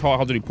we're being taught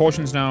how to do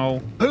potions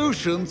now.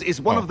 Potions is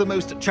one of the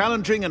most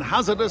challenging and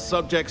hazardous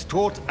subjects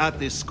taught at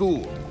this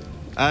school.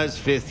 As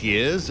 5th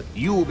years,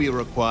 you will be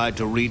required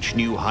to reach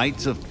new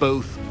heights of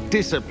both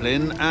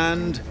discipline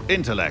and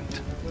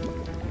intellect.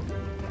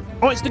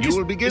 Oh, it's you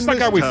will begin this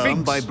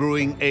term by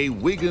brewing a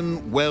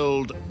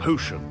Wiggenweld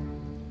potion.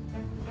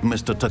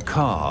 Mr.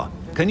 Takar,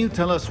 can you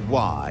tell us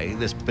why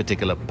this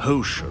particular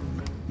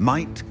potion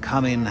might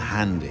come in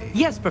handy?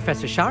 Yes,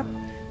 Professor Sharp.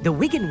 The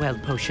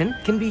Wiggenweld potion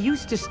can be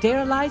used to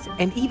sterilize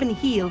and even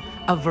heal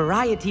a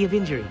variety of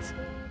injuries.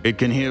 It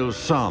can heal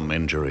some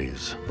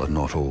injuries, but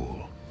not all.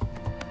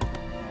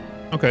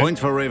 Okay. Point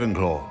for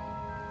Ravenclaw.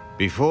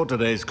 Before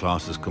today's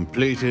class is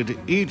completed,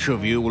 each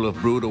of you will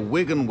have brewed a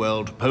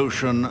Wiggenweld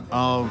potion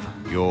of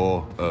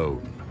your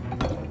own.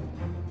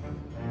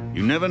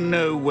 You never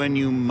know when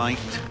you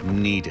might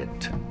need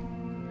it.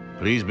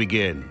 Please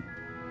begin.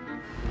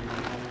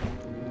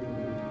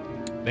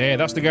 Yeah,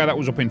 that's the guy that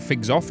was up in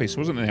Fig's office,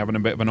 wasn't he? Having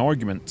a bit of an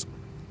argument.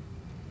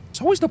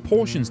 It's always the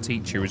potions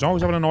teacher who's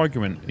always having an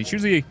argument. It's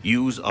usually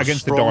Use a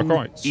against strong, the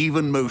dark arts.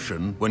 even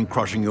motion when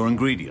crushing your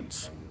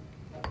ingredients.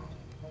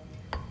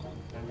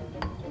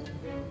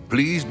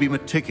 Please be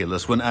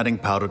meticulous when adding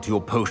powder to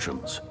your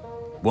potions.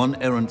 One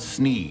errant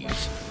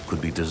sneeze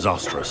could be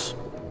disastrous.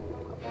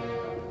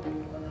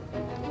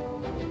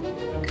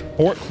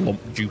 Pork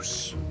lump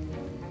juice.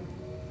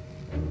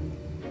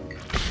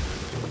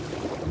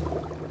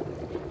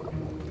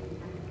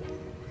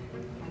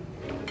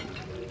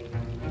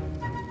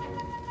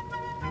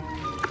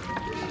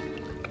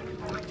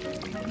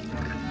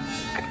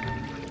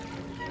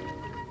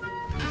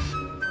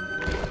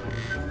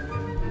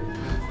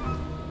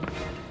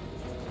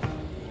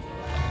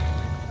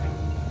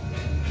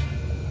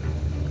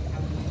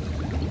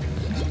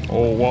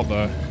 Oh,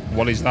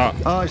 what is that?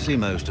 I see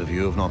most of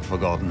you have not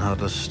forgotten how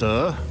to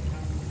stir.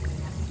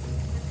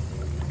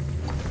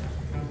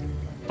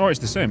 Oh, it's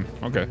the same.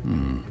 Okay.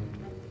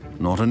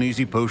 Not an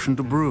easy potion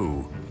to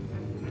brew.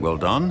 Well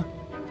done.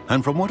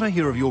 And from what I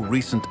hear of your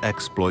recent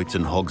exploits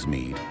in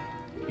Hogsmeade,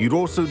 you'd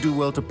also do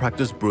well to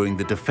practice brewing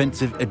the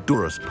defensive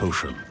Edurus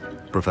potion.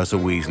 Professor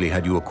Weasley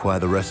had you acquire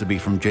the recipe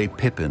from J.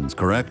 Pippins,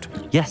 correct?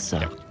 Yes,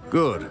 sir.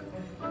 Good.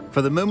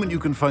 For the moment, you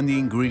can find the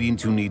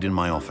ingredients you need in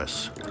my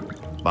office.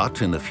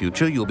 But in the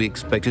future, you'll be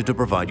expected to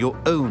provide your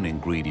own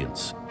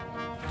ingredients.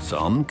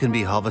 Some can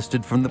be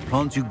harvested from the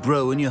plants you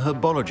grow in your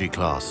herbology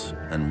class,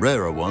 and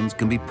rarer ones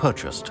can be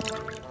purchased.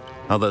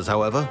 Others,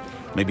 however,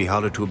 may be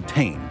harder to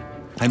obtain,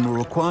 and will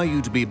require you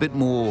to be a bit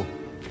more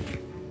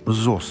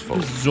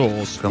resourceful.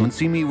 Come and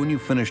see me when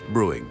you've finished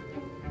brewing,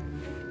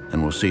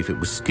 and we'll see if it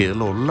was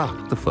skill or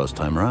luck the first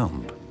time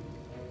round.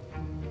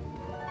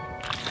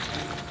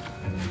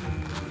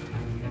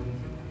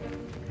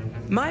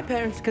 My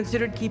parents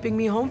considered keeping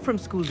me home from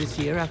school this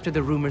year after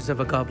the rumors of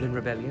a Goblin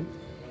Rebellion.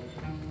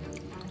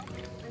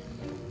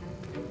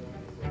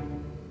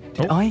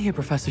 Did I hear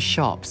Professor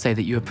Sharp say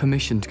that you have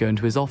permission to go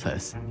into his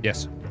office?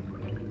 Yes.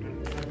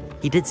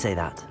 He did say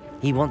that.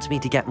 He wants me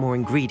to get more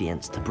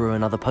ingredients to brew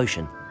another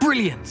potion.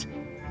 Brilliant!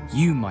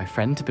 You, my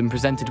friend, have been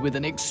presented with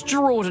an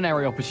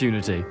extraordinary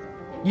opportunity.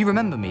 You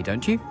remember me,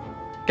 don't you?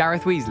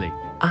 Gareth Weasley.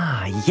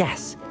 Ah,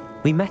 yes.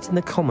 We met in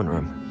the common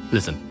room.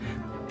 Listen,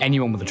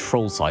 anyone with a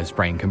troll-sized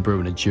brain can brew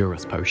an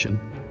Edurus potion.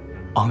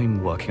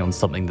 I'm working on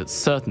something that's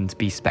certain to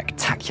be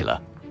spectacular.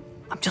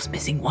 I'm just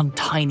missing one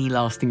tiny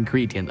last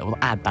ingredient that will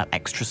add that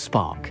extra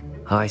spark.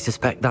 I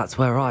suspect that's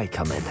where I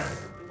come in.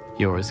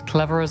 You're as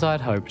clever as I'd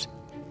hoped.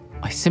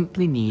 I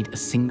simply need a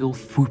single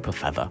Fwooper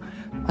feather,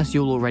 as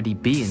you'll already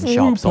be in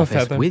Sharp's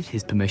office with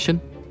his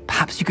permission.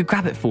 Perhaps you could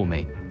grab it for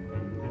me.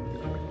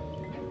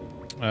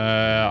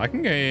 I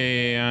can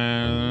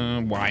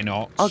get... why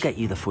not? I'll get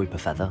you the Fwooper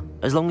feather,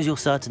 as long as you're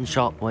certain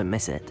Sharp won't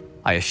miss it.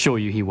 I assure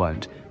you he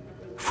won't.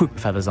 Fwooper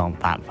feathers aren't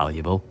that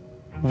valuable.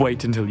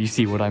 Wait until you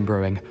see what I'm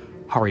brewing.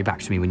 Hurry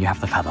back to me when you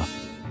have the feather.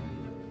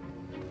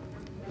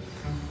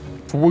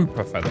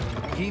 Fwooper feather.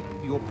 Keep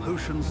your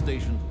potion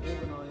station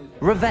organized.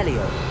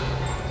 Revelio.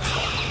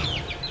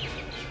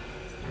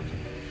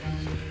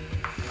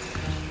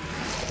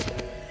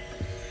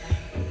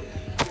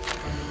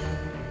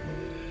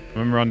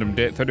 Memorandum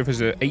date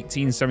 31st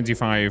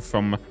 1875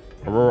 from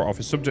Aurora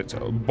Office. Subject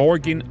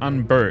Borgin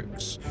and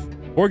Burks.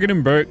 Borgin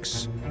and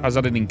Burks has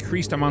had an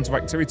increased amount of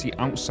activity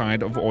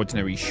outside of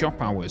ordinary shop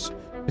hours,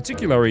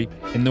 particularly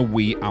in the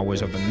wee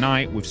hours of the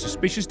night, with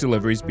suspicious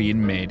deliveries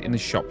being made in the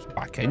shop's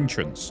back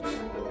entrance.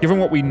 Given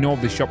what we know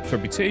of the shop's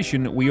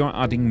reputation, we are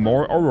adding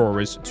more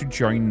Auroras to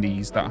join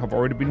these that have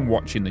already been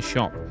watching the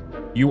shop.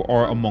 You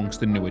are amongst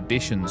the new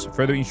additions.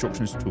 Further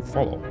instructions to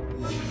follow.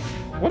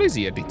 What is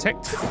he, a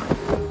detective?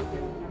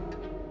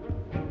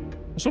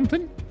 Or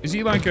something? Is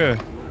he like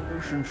a...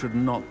 Potion should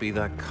not be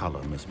that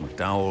color, Miss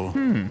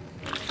McDowell.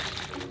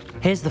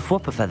 Here's the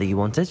Fwooper feather you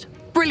wanted.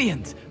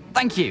 Brilliant!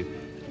 Thank you!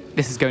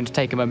 This is going to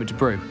take a moment to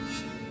brew.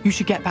 You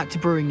should get back to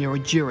brewing your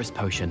Edurus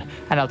potion,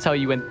 and I'll tell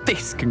you when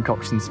this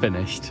concoction's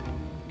finished.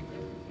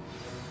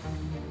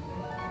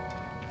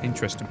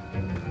 Interesting.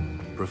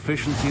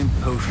 Proficiency in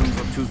potions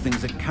are two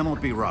things that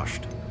cannot be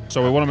rushed.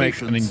 So we want to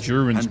make an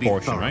endurance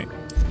portion, right?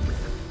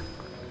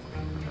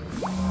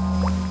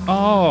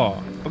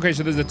 Oh, okay,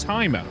 so there's a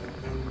timer.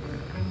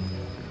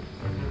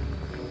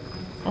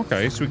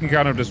 Okay, so we can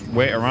kind of just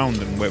wait around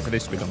and wait for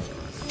this to be done.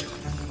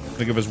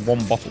 They give us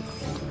one bottle.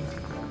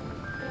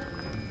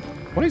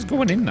 What is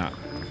going in that?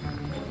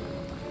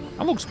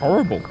 That looks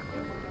horrible.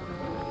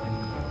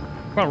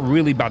 That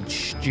really bad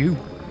stew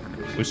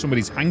with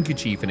somebody's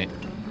handkerchief in it.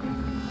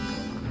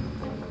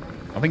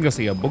 I think I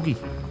see a buggy.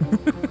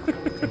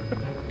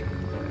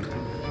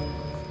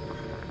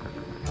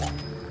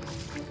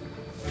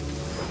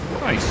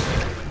 Nice.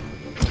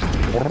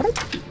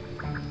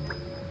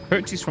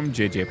 Purchase from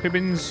JJ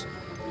Pibbins.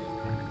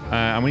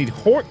 And we need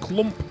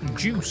Horklump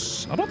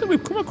juice. I don't think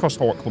we've come across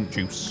Horklump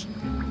juice.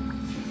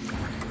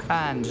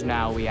 And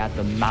now we add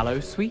the mallow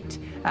sweet,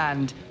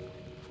 and...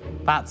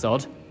 That's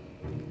odd.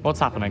 What's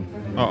happening?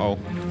 Uh-oh.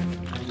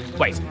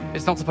 Wait,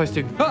 it's not supposed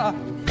to... Ah!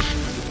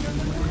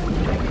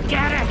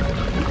 Get it!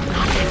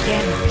 Not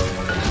again.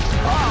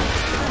 Oh!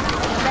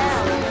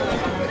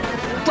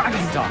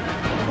 Dragon Dog!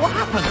 What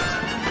happened?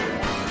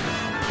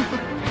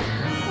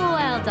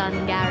 Well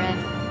done,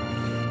 Gareth.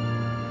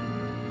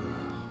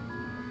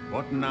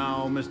 What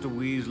now, Mr.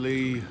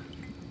 Weasley?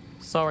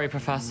 Sorry,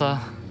 Professor.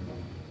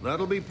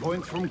 That'll be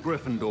points from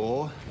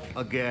Gryffindor.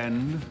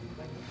 Again.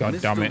 God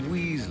damn it. Mr.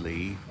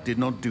 Weasley did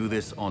not do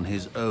this on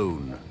his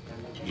own.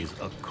 His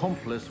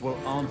accomplice will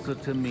answer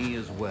to me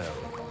as well.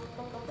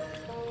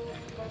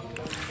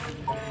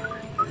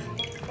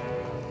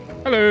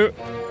 Hello.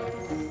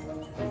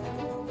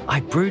 I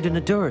brewed an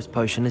Edurus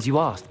potion as you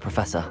asked,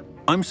 Professor.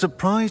 I'm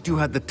surprised you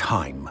had the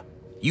time.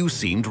 You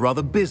seemed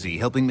rather busy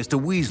helping Mr.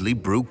 Weasley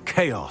brew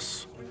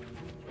chaos.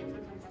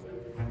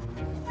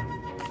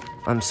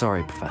 I'm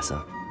sorry,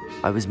 Professor.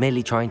 I was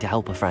merely trying to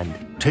help a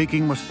friend.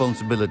 Taking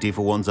responsibility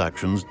for one's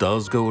actions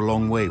does go a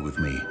long way with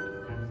me.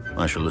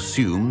 I shall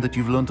assume that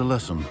you've learnt a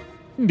lesson.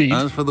 Indeed.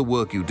 As for the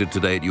work you did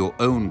today at your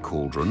own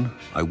cauldron,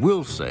 I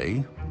will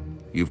say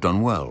you've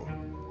done well.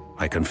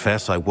 I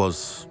confess I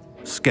was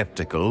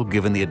skeptical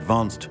given the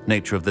advanced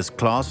nature of this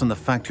class and the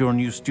fact you're a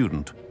new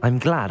student. I'm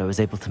glad I was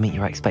able to meet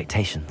your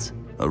expectations.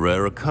 A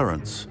rare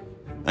occurrence.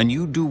 And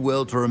you do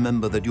well to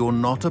remember that you're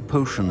not a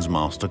potions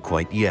master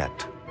quite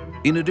yet.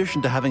 In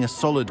addition to having a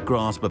solid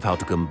grasp of how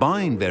to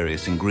combine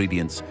various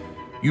ingredients,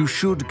 you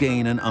should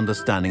gain an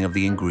understanding of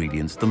the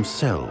ingredients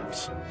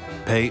themselves.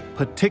 Pay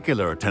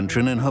particular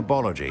attention in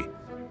herbology.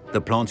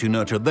 The plants you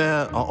nurture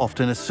there are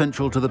often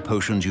essential to the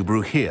potions you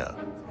brew here.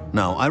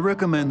 Now, I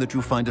recommend that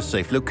you find a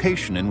safe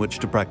location in which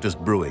to practice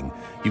brewing.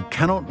 You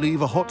cannot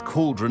leave a hot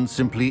cauldron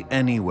simply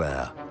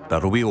anywhere.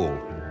 That'll be all.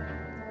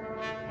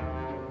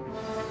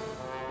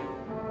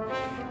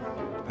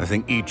 I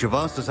think each of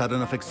us has had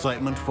enough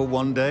excitement for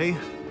one day.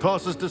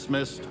 Class is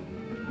dismissed.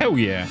 Hell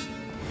yeah.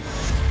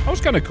 That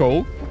was kind of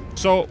cool.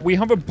 So we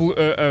have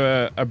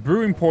a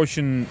brewing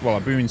portion, well, a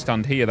brewing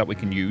stand here that we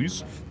can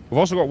use. We've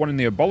also got one in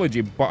the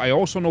herbology, but I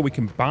also know we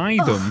can buy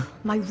them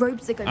My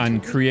robes are going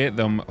and create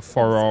them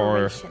for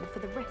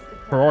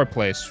our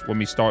place when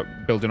we start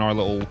building our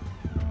little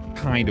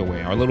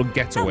hideaway, our little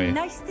getaway. Oh,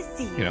 nice to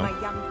see you, my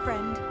young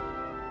friend.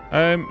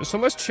 So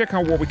let's check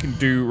out what we can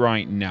do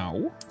right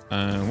now.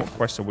 What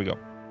quests have we got?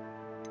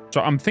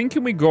 So I'm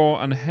thinking we go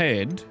and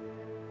head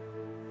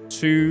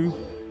to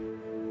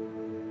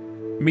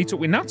meet up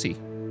with Natty.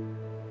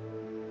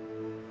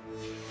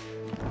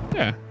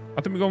 Yeah,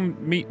 I think we're going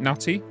to meet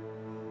Natty.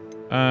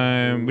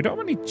 We don't have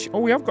any... Oh,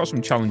 we have got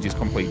some challenges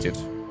completed.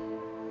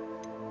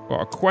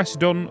 Got a quest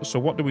done. So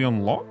what do we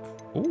unlock?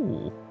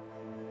 Ooh.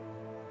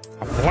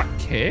 A black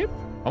cape?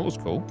 That looks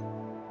cool.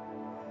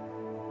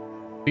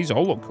 These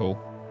all look cool.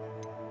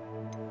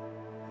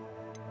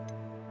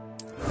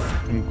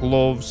 Some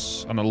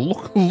gloves and a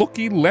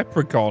lucky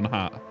leprechaun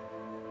hat.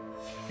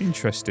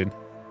 Interesting.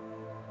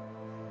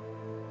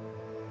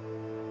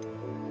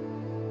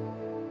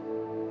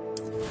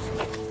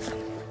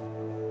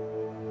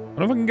 I don't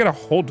know if I can get a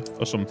hood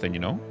or something, you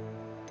know?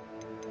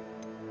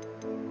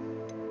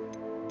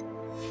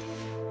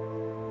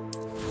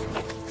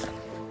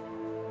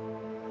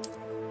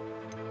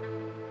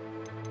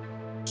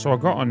 So I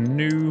got a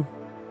new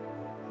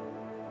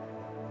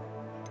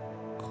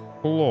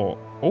claw.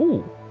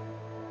 Oh!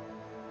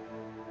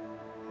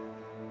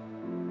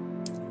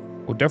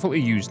 We'll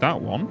definitely use that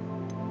one.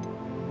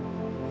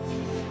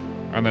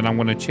 And then I'm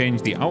going to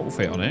change the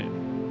outfit on it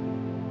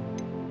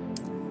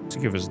to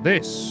give us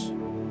this.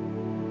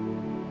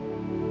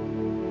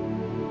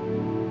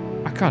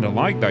 I kind of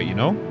like that, you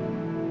know?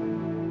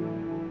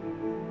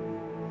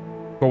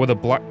 Go with a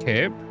black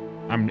cape.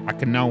 I'm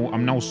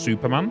now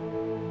Superman.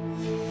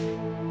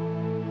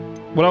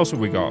 What else have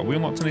we got? Have we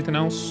unlocked anything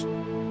else?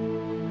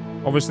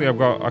 Obviously, I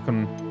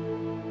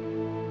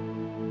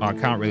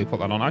can't really put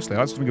that on. Actually,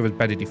 that's going to give us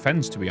better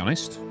defense, to be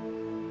honest.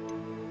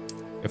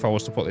 If I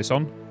was to put this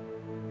on.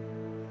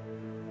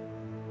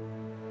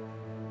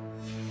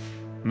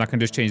 And I can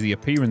just change the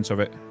appearance of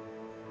it.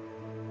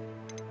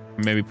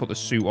 Maybe put the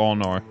suit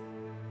on, or...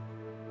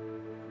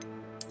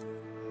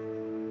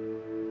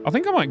 I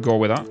think I might go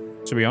with that,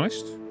 to be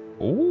honest.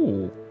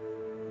 Ooh.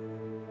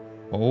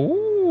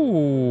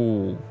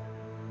 Ooh.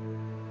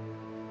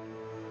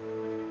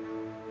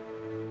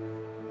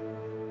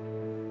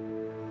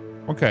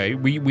 Okay,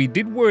 we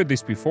did word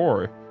this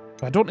before.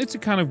 But I don't need to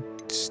kind of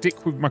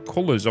stick with my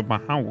colours of my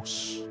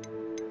house.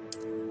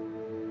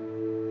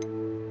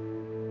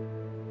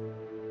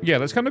 Yeah,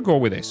 let's kind of go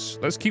with this.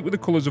 Let's keep with the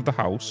colours of the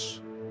house.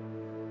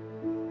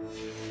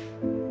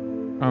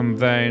 And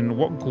then,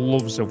 what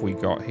gloves have we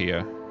got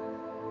here?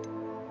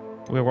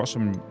 We've got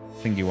some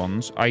thingy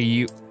ones.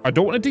 I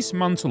don't want to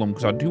dismantle them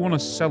because I do want to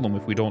sell them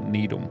if we don't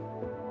need them.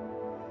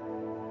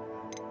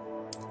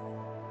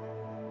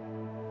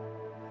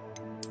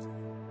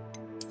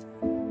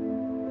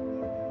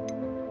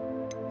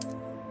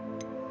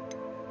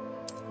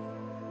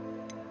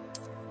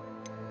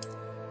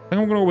 I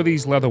think I'm going to go with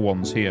these leather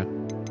ones here.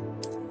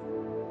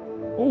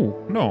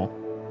 Oh, no.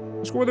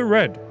 Let's go with the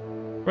red.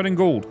 Red and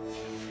gold.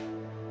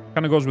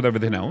 Kind of goes with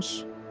everything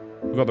else.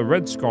 We've got the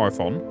red scarf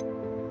on.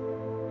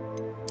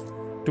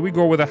 Do we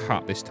go with a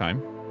hat this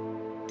time?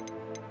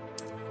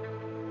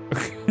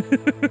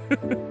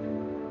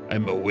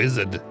 I'm a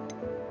wizard.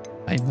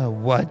 I'm a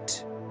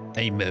what?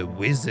 I'm a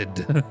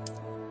wizard.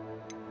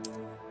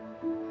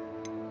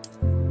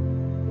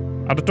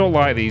 I don't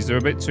like these. They're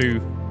a bit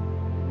too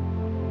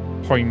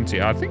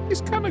pointy. I think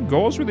this kind of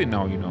goes with it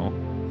now, you know.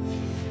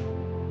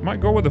 Might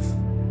go with the...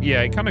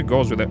 Yeah, it kind of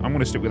goes with it. I'm going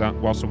to stick with that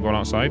whilst I'm going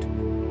outside.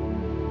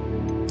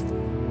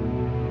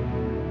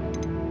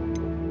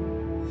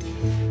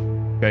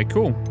 Okay,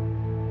 cool.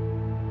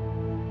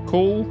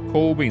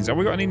 Cool beans. Have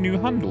we got any new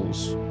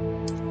handles?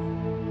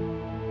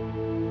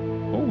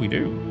 Oh, we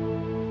do.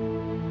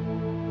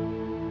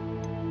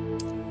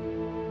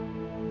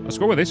 Let's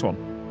go with this one.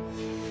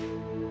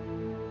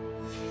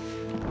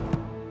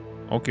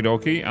 Okie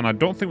dokie. And I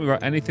don't think we've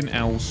got anything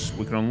else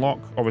we can unlock.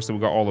 Obviously,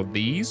 we've got all of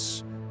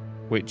these,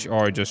 which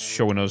are just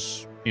showing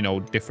us, you know,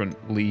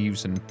 different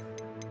leaves and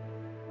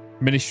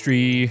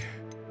ministry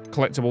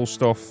collectible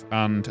stuff,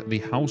 and the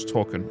house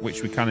token,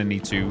 which we kind of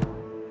need to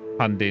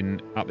hand in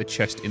at the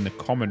chest in the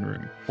common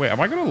room. Wait, have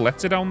I got a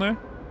letter down there?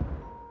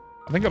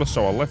 I think I just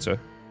saw a letter.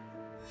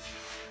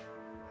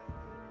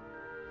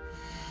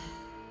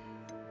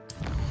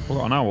 We've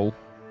got an owl.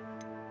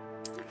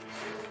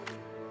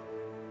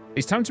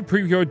 It's time to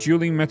prove your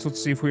dueling metal to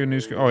see if we're a new...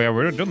 Oh yeah, we've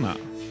already done that.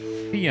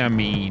 Yeah,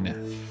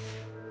 mean.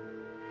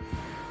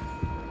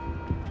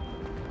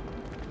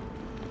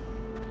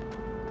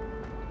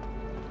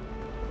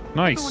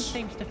 Nice. Everyone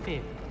seems to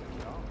fear.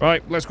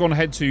 Right, let's go on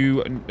ahead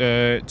to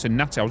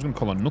Natty. I was going to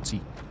call her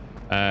Nutty.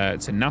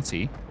 To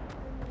Natty.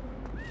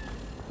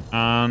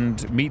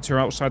 And meet her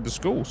outside the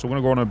school. So we're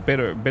going to go on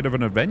a bit of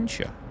an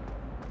adventure.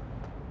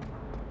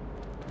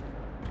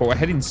 But we're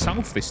heading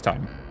south this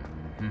time.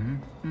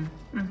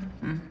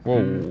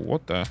 Whoa,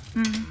 what the?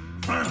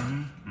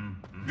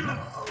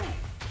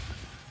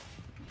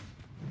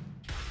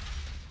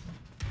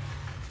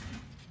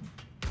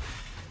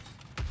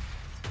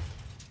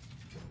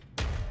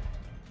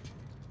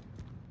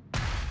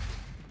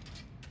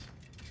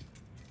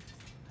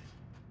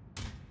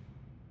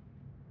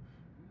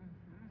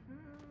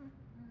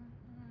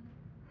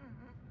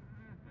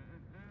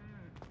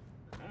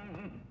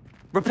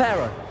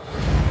 Reparo.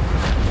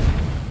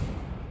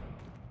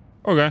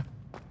 Okay.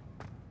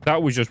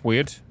 That was just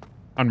weird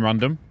and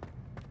random.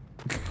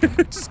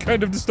 Just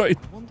kind of just started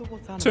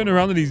turn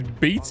around and he's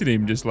beating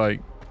him just like.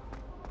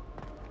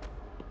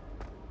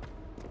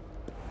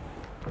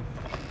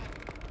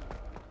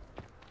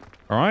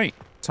 Alright,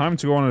 time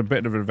to go on a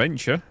bit of an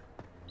adventure.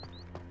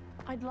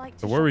 I'd like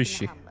to So where is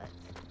she?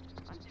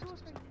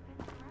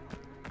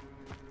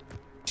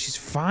 She's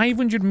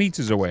 500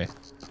 meters away.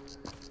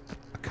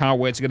 I can't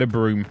wait to get a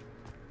broom.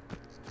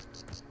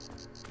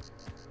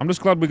 I'm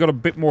just glad we got a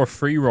bit more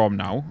free roam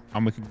now,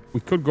 and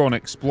we could go and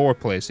explore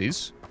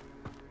places.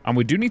 And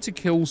we do need to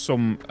kill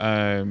some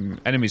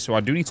enemies, so I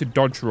do need to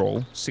dodge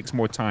roll 6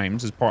 more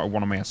times as part of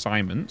one of my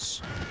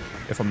assignments,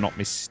 if I'm not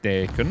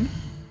mistaken.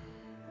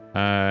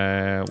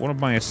 One of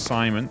my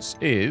assignments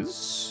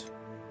is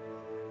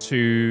to,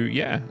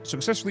 yeah,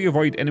 successfully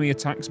avoid enemy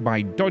attacks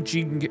by dodge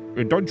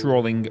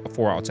rolling a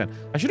 4 out of 10.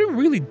 I should have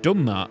really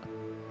done that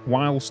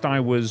whilst I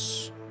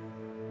was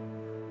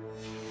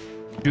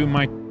doing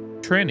my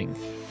training.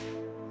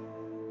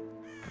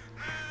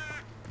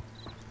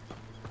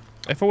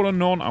 If I would have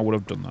known, I would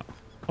have done that.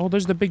 Oh,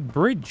 there's the big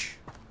bridge.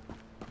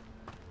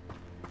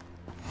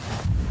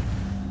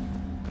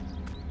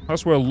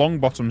 That's where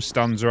Longbottom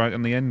stands right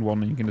on the end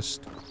one, and you can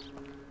just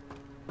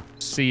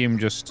see him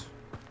just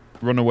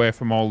run away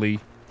from all the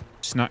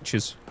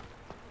snatchers.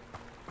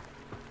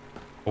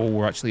 Oh,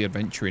 we're actually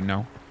adventuring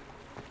now.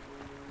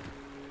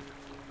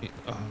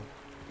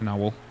 An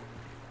owl.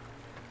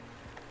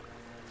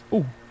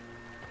 Oh.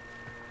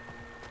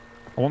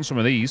 I want some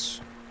of these.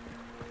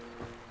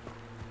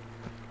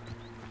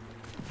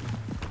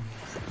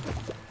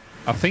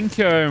 I think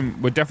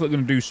we're definitely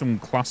going to do some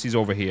classes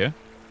over here.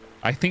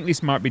 I think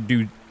this might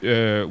be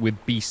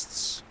with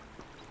beasts.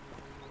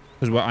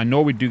 Because I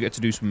know we do get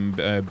to do some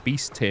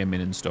beast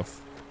taming and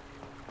stuff.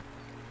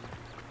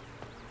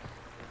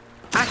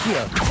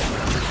 Accio.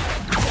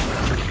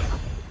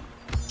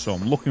 So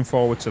I'm looking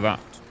forward to that.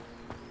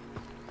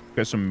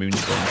 Get some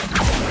moonstones.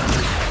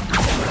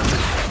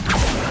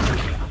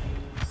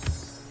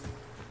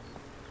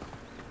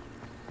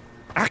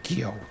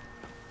 Accio.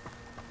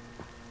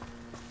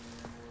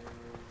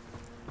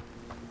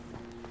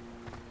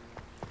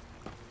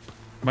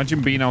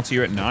 Imagine being out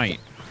here at night.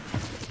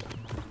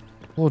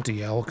 Bloody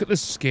hell, look at the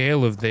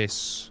scale of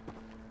this.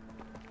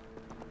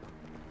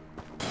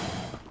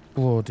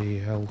 Bloody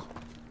hell.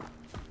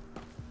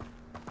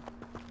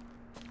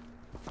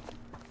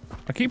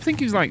 I keep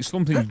thinking like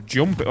something's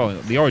jumping. Oh,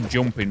 they are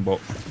jumping,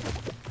 but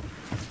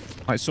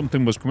like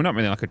something was coming at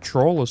me, like a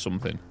troll or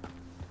something.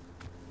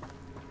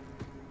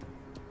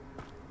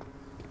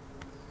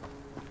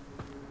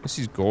 This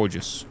is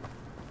gorgeous.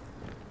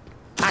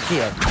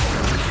 Accio.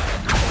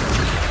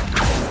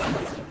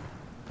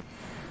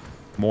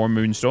 More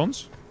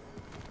moonstones.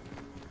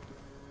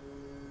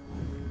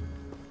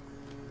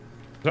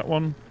 Is that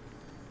one?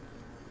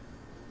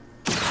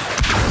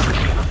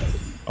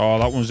 Oh,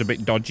 that one's a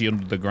bit dodgy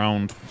under the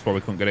ground. That's why we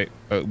couldn't get it.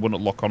 It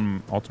wouldn't lock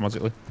on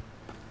automatically.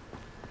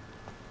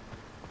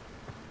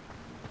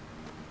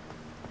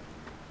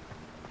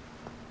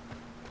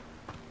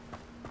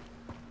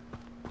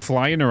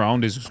 Flying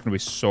around is just going to be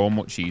so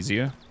much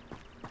easier.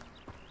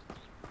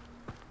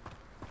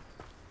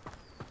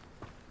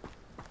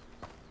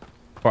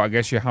 But I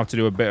guess you have to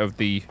do a bit of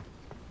the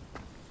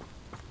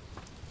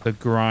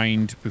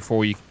grind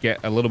before you get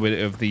a little bit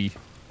of the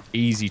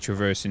easy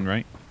traversing,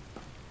 right?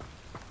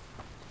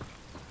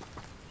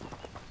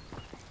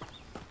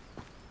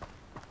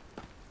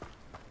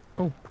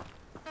 Oh.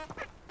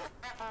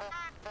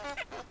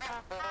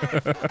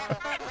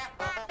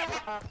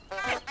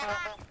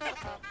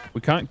 We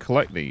can't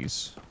collect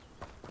these.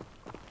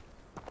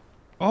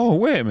 Oh,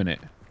 wait a minute.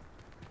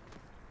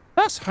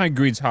 That's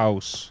Hagrid's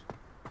house.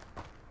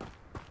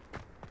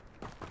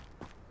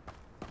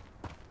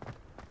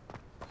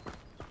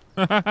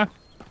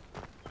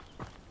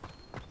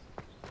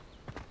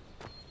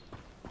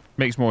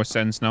 Makes more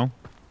sense now.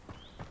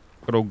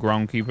 Good old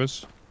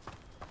groundkeepers.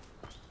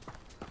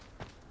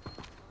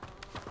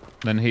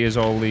 Then here's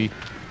all the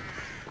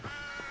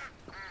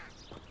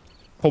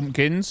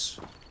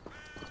pumpkins.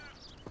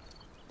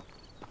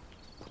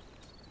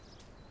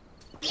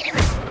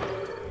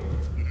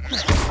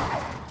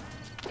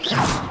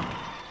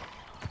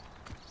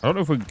 I don't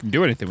know if we can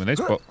do anything with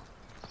this, but...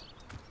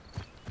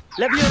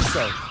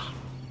 Levioso.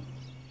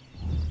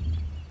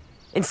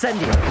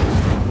 Incendio.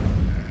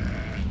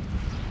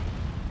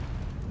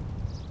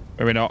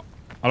 Maybe not.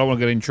 I don't want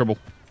to get in trouble.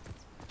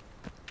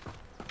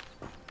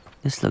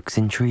 This looks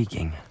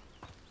intriguing.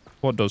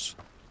 What does?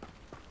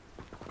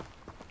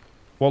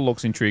 What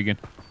looks intriguing?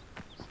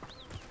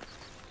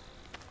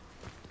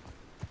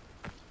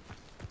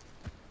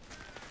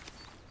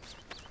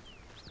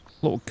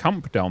 Little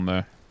camp down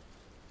there.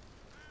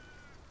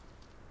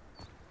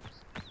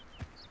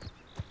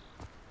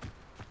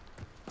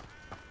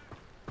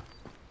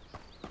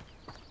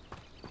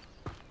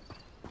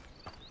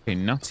 Okay,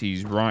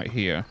 Natty's right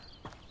here.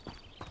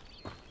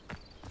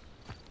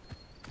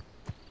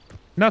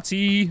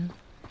 Natty!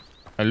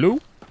 Hello?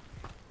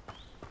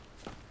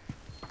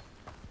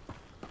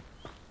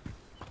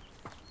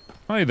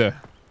 Hi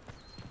there.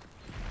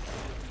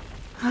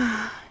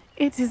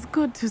 It is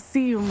good to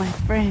see you, my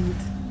friend.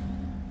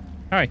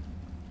 Hi.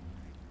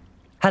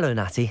 Hello,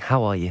 Natty.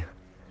 How are you?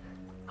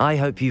 I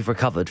hope you've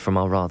recovered from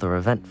our rather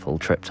eventful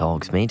trip to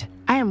Hogsmeade.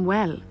 I am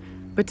well,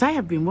 but I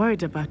have been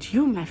worried about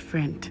you, my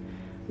friend.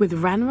 With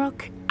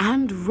Ranrock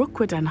and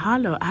Rookwood and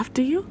Harlow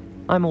after you?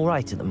 I'm all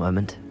right at the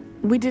moment.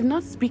 We did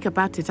not speak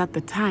about it at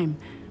the time,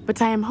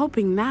 but I am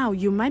hoping now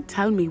you might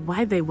tell me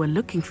why they were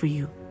looking for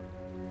you.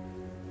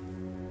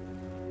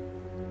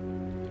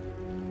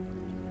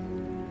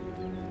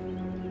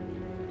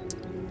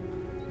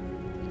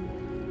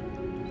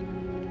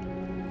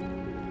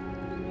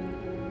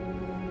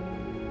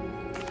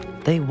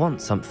 They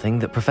want something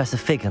that Professor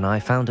Fig and I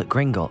found at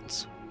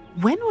Gringotts.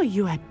 When were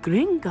you at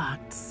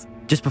Gringotts?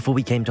 Just before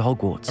we came to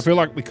Hogwarts. I feel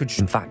like we could...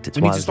 In fact, it's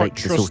we why need I to was start late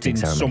to the sorting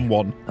trusting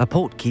ceremony. someone. A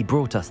portkey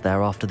brought us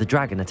there after the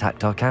dragon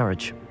attacked our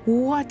carriage.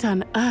 What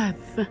on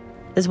earth?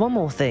 There's one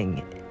more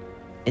thing.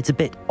 It's a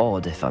bit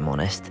odd, if I'm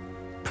honest.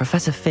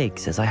 Professor Fig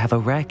says I have a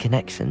rare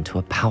connection to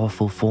a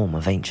powerful form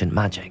of ancient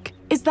magic.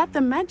 Is that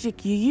the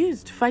magic you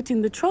used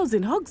fighting the trolls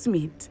in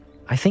Hogsmeade?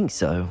 I think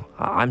so.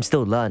 I'm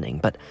still learning,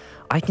 but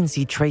I can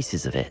see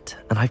traces of it,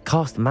 and I've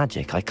cast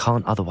magic I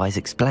can't otherwise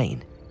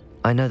explain.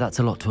 I know that's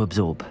a lot to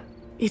absorb.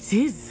 It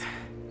is.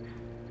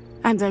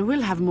 And I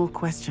will have more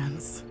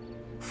questions.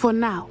 For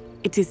now,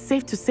 it is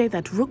safe to say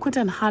that Rookwood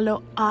and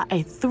Harlow are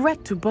a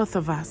threat to both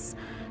of us,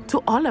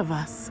 to all of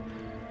us,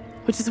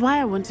 which is why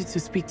I wanted to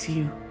speak to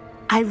you.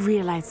 I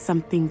realized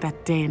something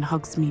that day in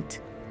Hogsmeade.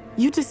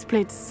 You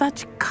displayed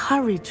such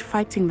courage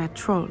fighting that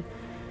troll,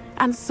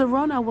 and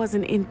Serona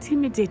wasn't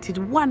intimidated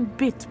one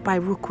bit by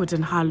Rookwood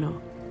and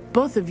Harlow.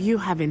 Both of you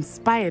have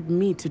inspired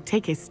me to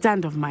take a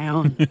stand of my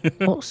own.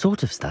 What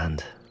sort of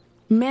stand?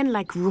 Men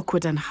like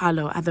Rookwood and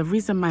Harlow are the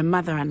reason my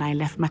mother and I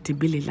left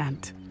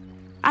Matabeleland.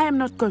 I am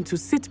not going to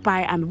sit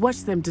by and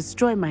watch them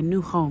destroy my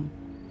new home.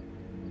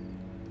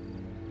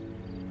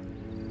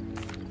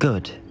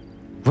 Good.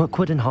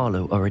 Rookwood and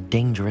Harlow are a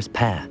dangerous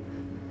pair.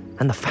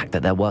 And the fact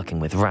that they're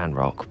working with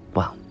Ranrock,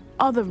 well...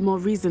 All the more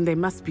reason they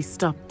must be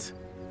stopped.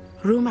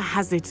 Rumor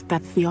has it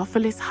that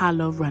Theophilus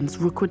Harlow runs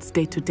Rookwood's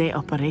day-to-day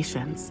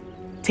operations.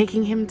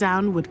 Taking him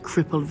down would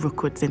cripple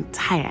Rookwood's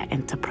entire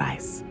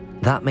enterprise.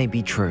 That may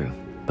be true,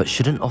 but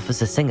shouldn't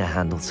Officer Singer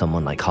handle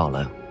someone like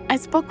Harlow? I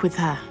spoke with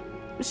her.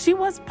 She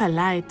was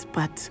polite,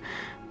 but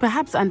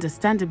perhaps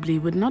understandably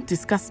would not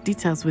discuss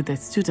details with a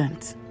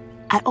student.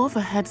 I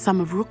overheard some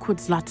of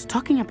Rookwood's lot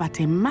talking about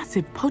a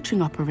massive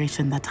poaching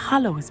operation that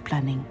Harlow is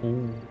planning.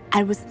 Ooh.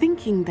 I was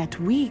thinking that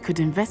we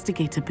could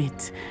investigate a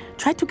bit,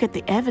 try to get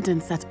the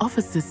evidence that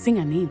Officer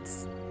Singer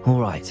needs. All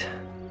right,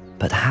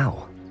 but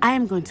how? I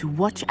am going to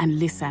watch and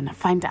listen,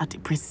 find out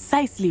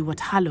precisely what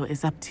Harlow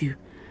is up to.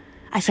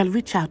 I shall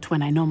reach out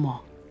when I know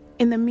more.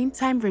 In the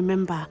meantime,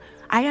 remember,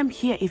 I am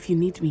here if you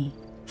need me.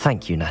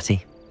 Thank you,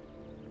 Natty.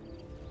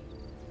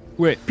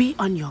 Wait. Be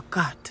on your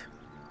guard.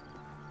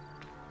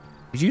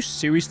 Did you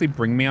seriously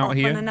bring me out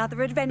here? On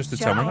another adventure, just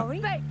to tell me? are we?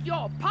 Beg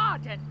your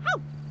pardon. How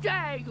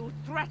dare you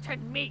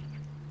threaten me?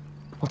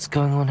 What's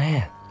going on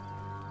here?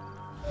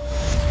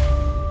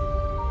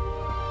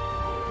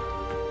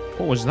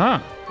 What was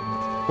that?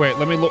 Wait,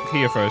 let me look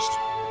here first.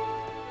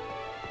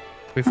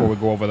 Before we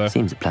go over there.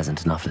 Seems a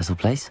pleasant enough little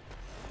place.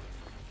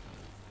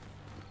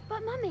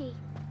 But Mummy...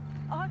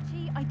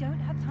 Archie, I don't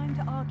have time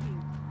to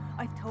argue.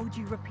 I've told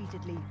you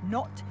repeatedly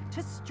not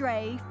to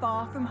stray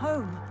far from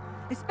home.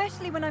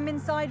 Especially when I'm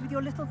inside with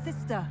your little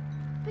sister.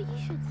 But you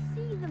should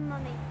see them,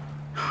 Mummy.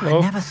 I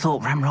never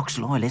thought Ranrock's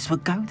loyalists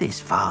would go this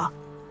far.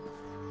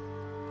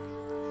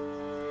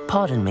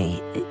 Pardon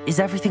me, is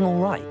everything all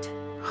right?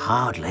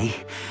 Hardly.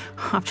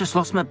 I've just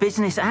lost my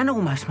business and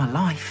almost my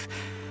life.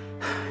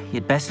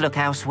 You'd best look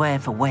elsewhere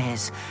for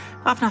wares.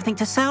 I've nothing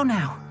to sell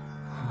now.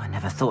 I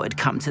never thought it'd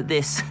come to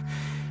this.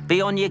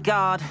 Be on your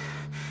guard.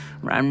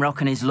 Ranrock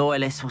and his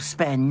loyalists will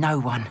spare no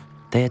one.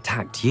 They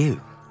attacked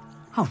you.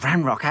 Oh,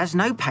 Ranrock has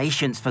no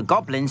patience for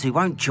goblins who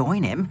won't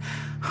join him.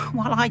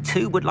 While I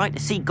too would like to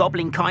see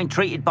goblin kind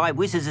treated by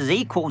wizards as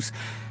equals,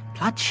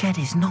 bloodshed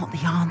is not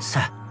the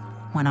answer.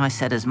 When I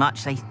said as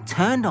much, they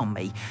turned on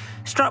me,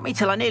 struck me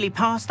till I nearly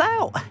passed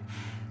out.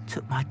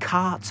 Took my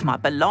carts, my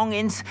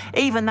belongings,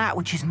 even that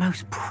which is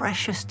most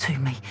precious to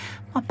me,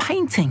 my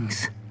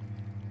paintings.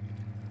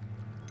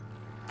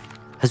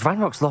 Has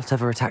Ranrock's lot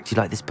ever attacked you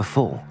like this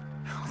before?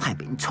 They've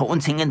been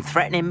taunting and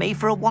threatening me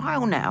for a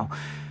while now.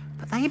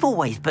 But they've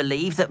always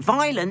believed that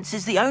violence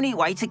is the only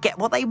way to get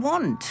what they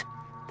want.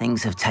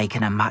 Things have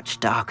taken a much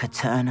darker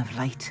turn of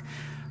late.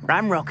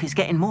 Ranrock is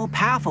getting more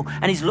powerful,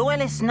 and his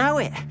loyalists know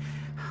it.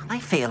 They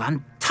feel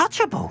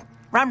untouchable.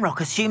 Ranrock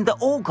assumed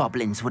that all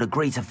goblins would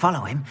agree to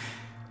follow him,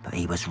 but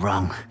he was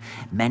wrong.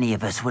 Many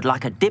of us would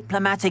like a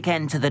diplomatic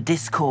end to the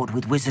discord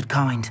with wizard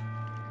kind.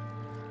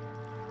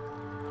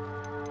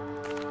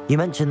 You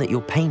mentioned that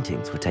your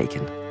paintings were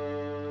taken.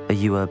 Are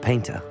you a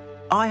painter?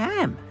 I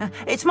am.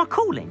 It's my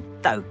calling,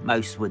 though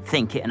most would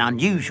think it an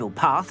unusual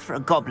path for a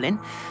goblin.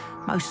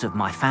 Most of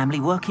my family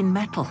work in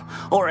metal,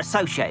 or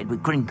associated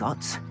with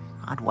Gringotts.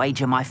 I'd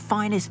wager my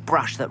finest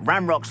brush that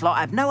Ranrock's lot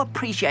have no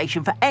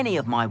appreciation for any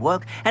of my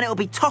work, and it'll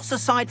be tossed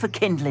aside for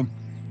kindling.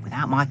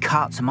 Without my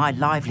carts and my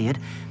livelihood,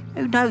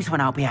 who knows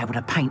when I'll be able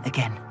to paint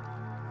again.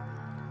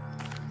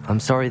 I'm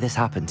sorry this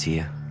happened to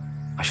you.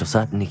 I shall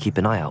certainly keep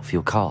an eye out for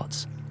your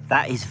carts.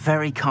 That is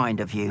very kind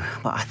of you,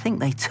 but I think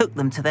they took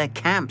them to their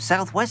camp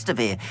southwest of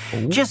here,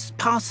 just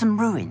past some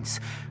ruins.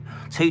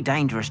 Too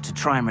dangerous to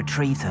try and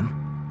retrieve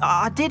them.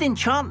 I did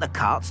enchant the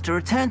carts to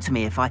return to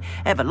me if I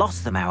ever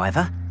lost them,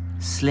 however.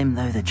 Slim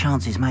though the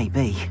chances may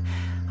be,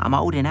 I'm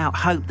holding out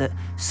hope that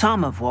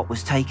some of what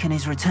was taken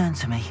is returned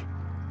to me.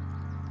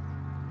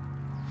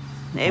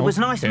 It was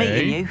nice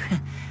meeting you.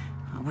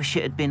 I wish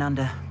it had been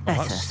under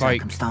better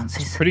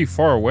circumstances. It's pretty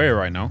far away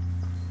right now.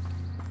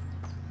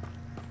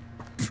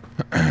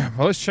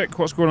 Well, let's check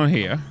what's going on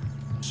here.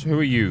 So who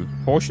are you?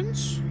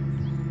 Potions?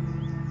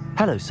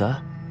 Hello,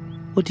 sir.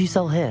 What do you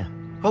sell here?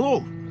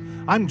 Hello,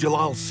 I'm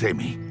Jalal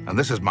Semi, and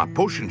this is my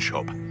potion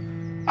shop.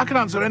 I can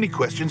answer any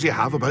questions you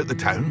have about the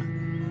town.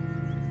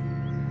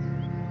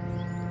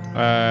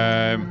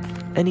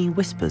 Any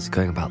whispers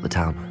going about the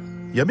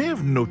town? You may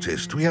have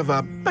noticed we have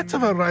a bit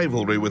of a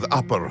rivalry with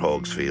Upper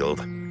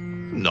Hogsfield.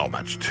 Not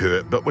much to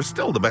it, but we're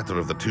still the better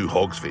of the two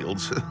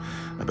Hogsfields.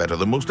 Better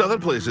than most other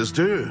places,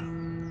 too.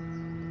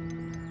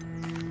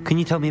 Can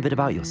you tell me a bit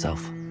about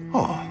yourself?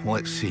 Oh,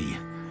 let's see.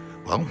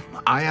 Well,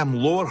 I am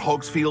Lower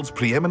Hogsfield's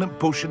preeminent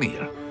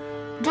potioneer.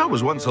 But I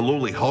was once a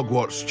lowly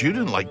Hogwarts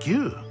student like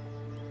you.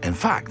 In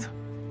fact,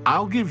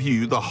 I'll give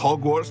you the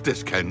Hogwarts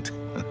discount.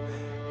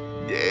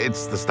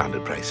 It's the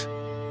standard price.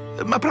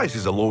 My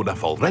prices are low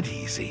enough already,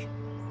 you see.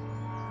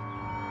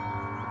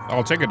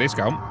 I'll take a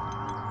discount.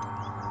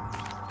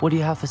 What do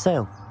you have for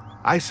sale?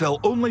 I sell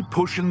only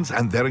potions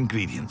and their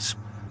ingredients.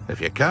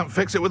 If you can't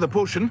fix it with a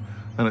potion,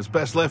 then it's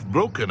best left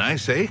broken, I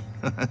say.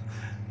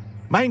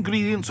 My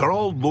ingredients are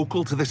all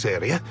local to this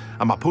area,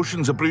 and my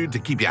potions are brewed to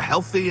keep you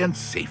healthy and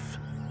safe.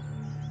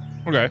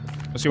 Okay,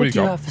 let's see what he's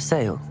got. What do you have for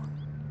sale?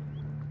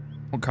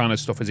 What kind of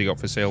stuff has he got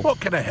for sale? What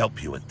can I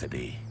help you with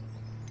today?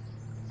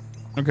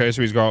 Okay,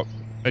 so he's got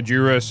a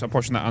Durus, a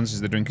potion that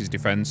answers the drinker's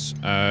defense,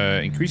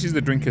 increases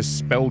the drinker's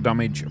spell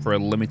damage for a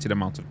limited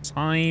amount of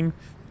time,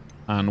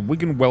 and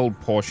Wigan Weld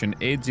potion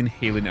aids in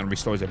healing and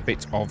restores a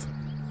bit of...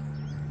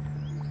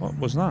 What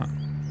was that?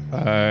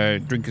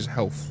 Drinker's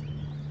health,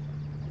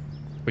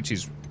 which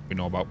is we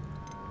know about.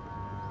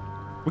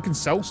 We can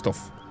sell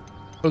stuff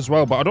as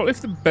well, but I don't know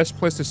if the best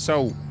place to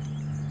sell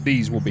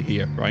these will be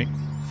here, right?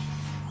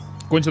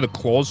 Going to the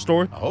clothes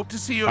store. I hope to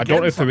see you I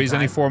don't know if there is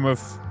any form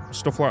of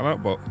stuff like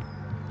that, but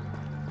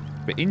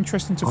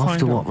interesting to find out.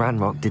 After what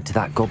Ranrock did to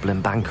that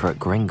goblin banker at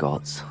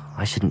Gringotts,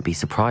 I shouldn't be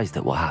surprised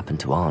at what happened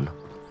to Arn.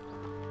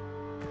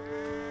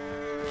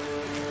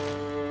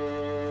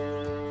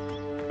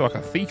 I feel like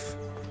a thief.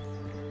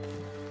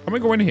 Can we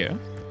go in here?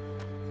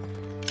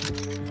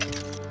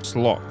 It's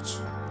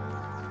locked.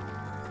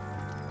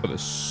 But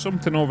there's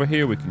something over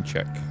here we can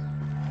check.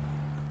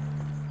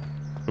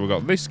 So we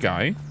got this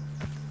guy.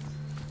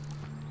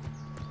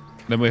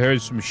 Then we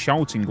heard some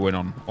shouting going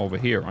on over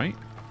here, right?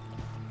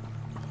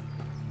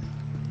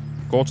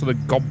 Go to the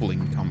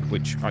Goblin Camp,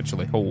 which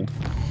actually hold.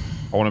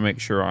 I want to make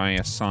sure I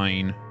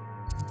assign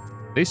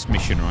this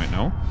mission right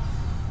now.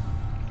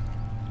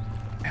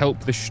 Help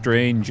the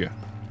stranger.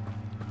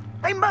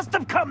 They must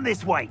have come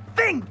this way.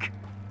 Think!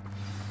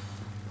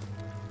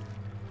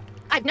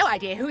 I've no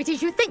idea who it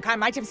is you think I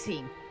might have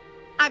seen.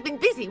 I've been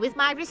busy with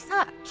my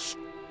research.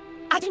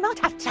 I do not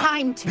have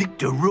time to...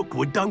 Victor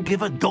Rookwood don't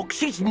give a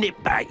doxy's nip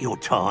back your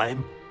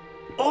time.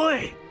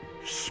 Oi!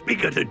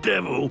 Speak of the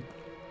devil.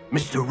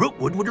 Mr.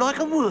 Rookwood would like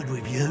a word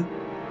with you.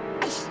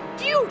 A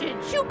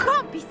student? You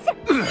can't be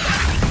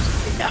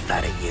serious. Enough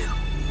out of you.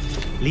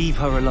 Leave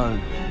her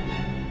alone.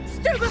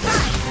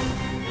 Stupefy!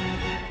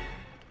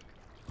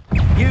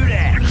 You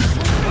there!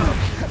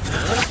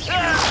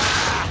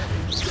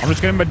 I'm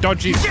just getting my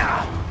dodges.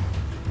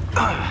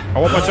 I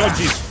want my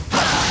dodges.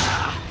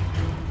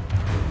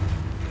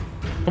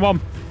 Come on.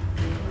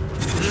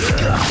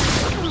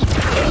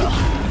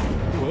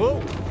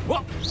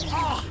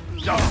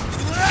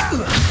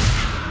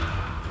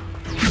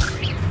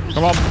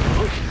 Come on.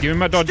 Give me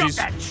my dodges.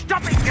 Stop that!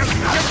 Stop it, you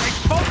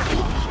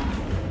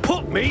stupid!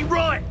 Put me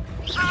right!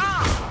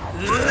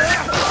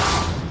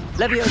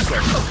 Levioso.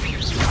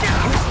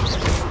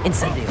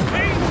 Incendio.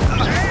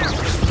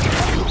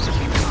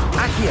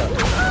 Accio.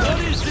 What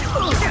is it?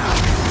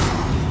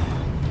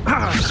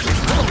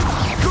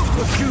 Look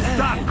what you've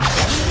done!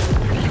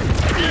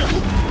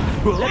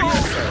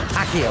 Levioso.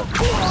 Accio.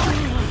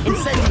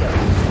 Incendio.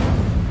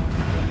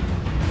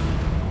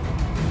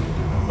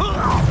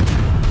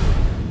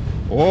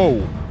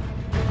 Whoa.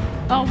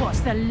 I'll watch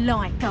the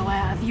light go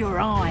out of your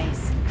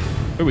eyes.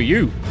 Who are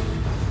you?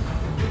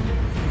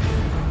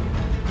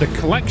 The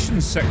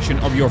collections section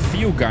of your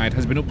field guide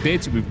has been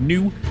updated with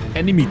new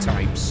enemy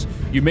types.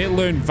 You may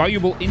learn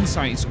valuable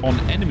insights on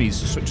enemies,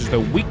 such as their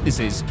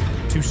weaknesses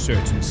to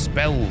certain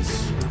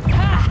spells.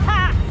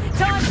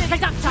 Time to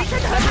conduct us.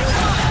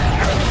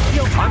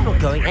 I'm not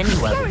going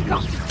anywhere.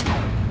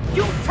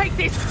 You'll take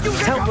this!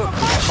 Tell Rookwood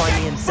to find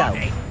me himself.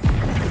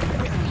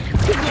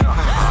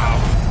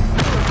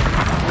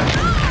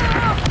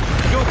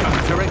 You're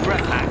going to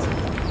regret that.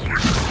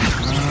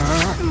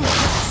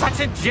 Such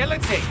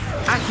agility!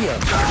 Accio,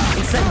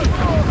 incendio.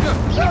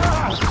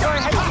 Go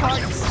ahead,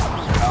 Cox.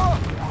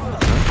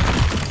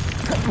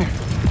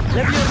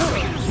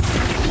 Leviosa.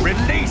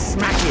 Release,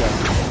 Accio.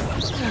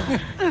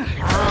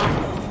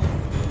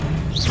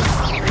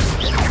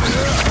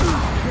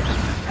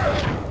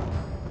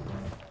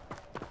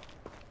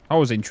 That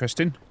was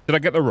interesting. Did I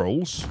get the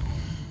roles?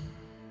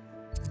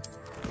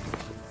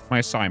 My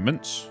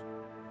assignments?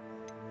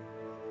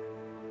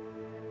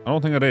 I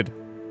don't think I did.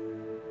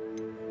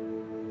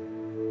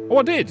 Oh,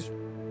 I did.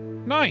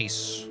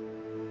 Nice.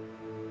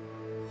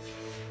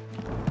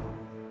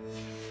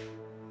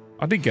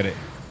 I did get it.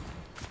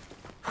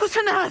 What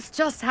on earth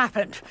just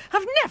happened?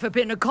 I've never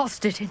been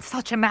accosted in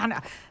such a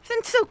manner,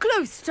 and so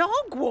close to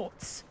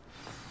Hogwarts.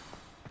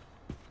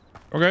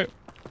 Okay.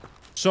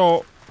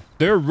 So,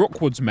 they're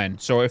Rookwoods men.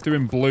 So, if they're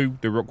in blue,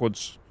 they're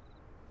Rookwoods.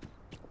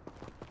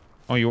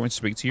 Oh, you want me to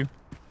speak to you?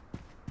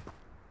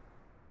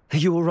 Are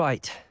you all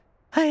right?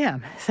 I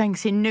am,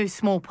 thanks in no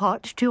small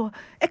part to your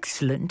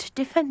excellent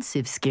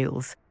defensive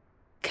skills.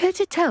 Care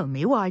to tell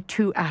me why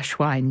 2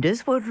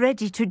 Ashwinders were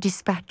ready to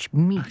dispatch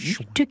me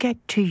to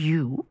get to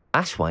you?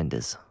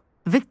 Ashwinders?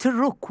 Victor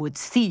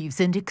Rookwood's thieves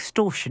and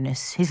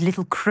extortionists, his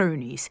little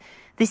cronies.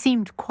 They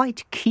seemed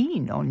quite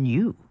keen on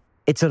you.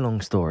 It's a long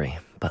story,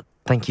 but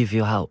thank you for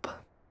your help.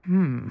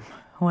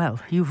 Well,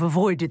 you've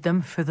avoided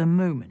them for the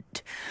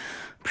moment.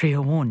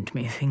 Priya warned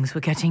me things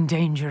were getting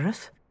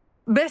dangerous.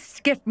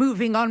 Best get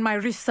moving on my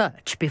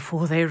research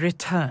before they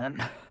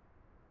return.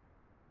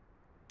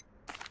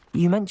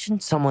 You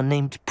mentioned someone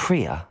named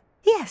Priya.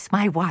 Yes,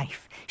 my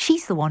wife.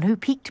 She's the one who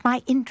piqued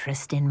my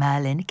interest in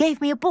Merlin.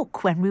 Gave me a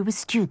book when we were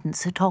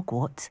students at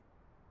Hogwarts.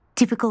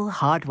 Typical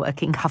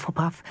hard-working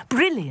Hufflepuff,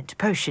 brilliant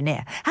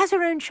potioneer, has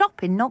her own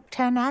shop in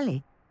Diagon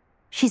Alley.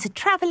 She's a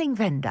travelling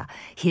vendor.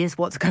 Hears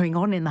what's going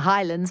on in the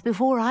Highlands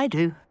before I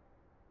do.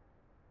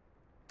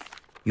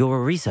 You're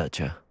a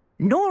researcher?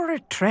 Nora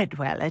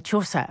Treadwell at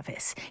your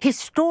service,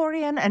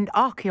 historian and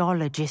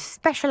archaeologist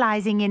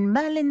specialising in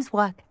Merlin's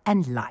work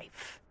and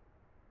life.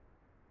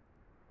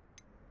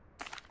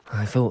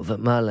 I thought that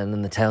Merlin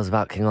and the tales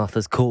about King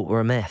Arthur's court were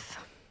a myth.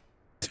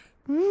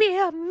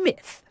 Mere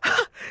myth.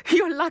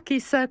 You're lucky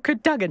Sir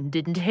Cadogan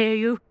didn't hear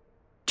you.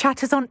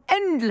 Chatters on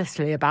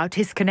endlessly about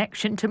his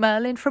connection to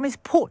Merlin from his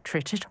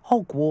portrait at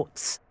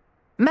Hogwarts.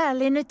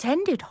 Merlin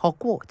attended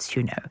Hogwarts,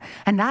 you know,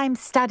 and I'm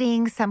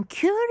studying some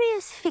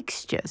curious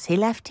fixtures he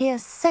left here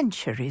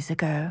centuries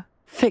ago.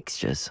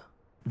 Fixtures?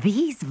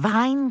 These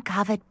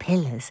vine-covered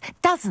pillars,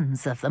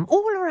 dozens of them,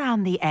 all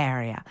around the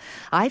area.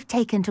 I've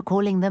taken to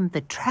calling them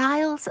the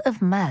Trials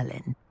of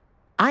Merlin.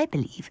 I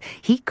believe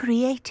he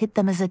created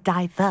them as a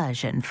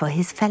diversion for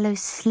his fellow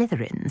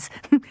Slytherins.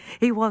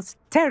 He was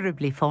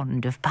terribly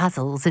fond of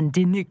puzzles and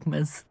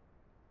enigmas.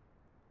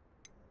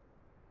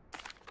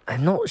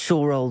 I'm not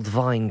sure old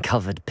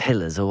vine-covered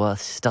pillars are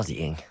worth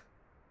studying.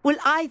 Well,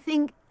 I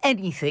think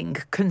anything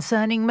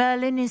concerning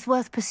Merlin is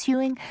worth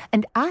pursuing,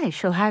 and I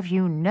shall have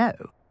you know,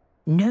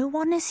 no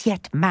one has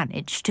yet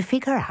managed to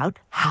figure out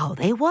how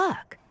they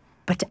work.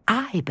 But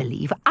I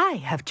believe I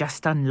have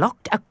just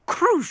unlocked a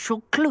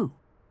crucial clue.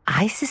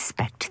 I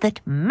suspect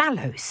that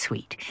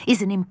Mallowsweet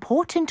is an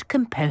important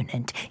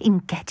component in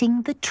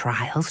getting the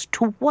trials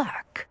to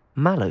work.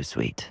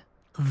 Mallowsweet?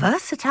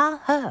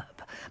 Versatile herb.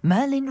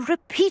 Merlin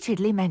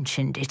repeatedly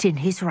mentioned it in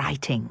his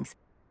writings.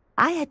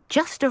 I had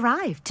just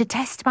arrived to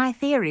test my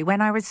theory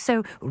when I was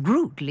so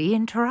rudely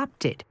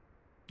interrupted.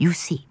 You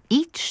see,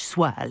 each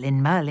swirl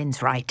in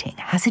Merlin's writing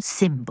has a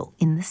symbol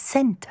in the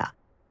centre.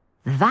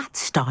 That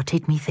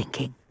started me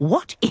thinking,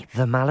 what if...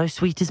 The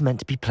Mallowsweet is meant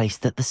to be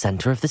placed at the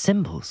centre of the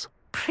symbols.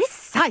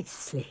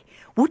 Precisely.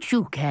 Would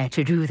you care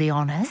to do the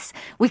honours?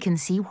 We can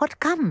see what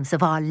comes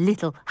of our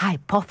little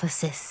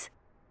hypothesis.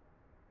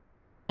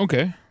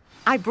 Okay.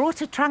 I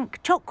brought a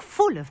trunk chock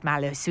full of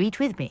Mallowsweet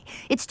with me.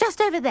 It's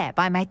just over there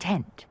by my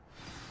tent.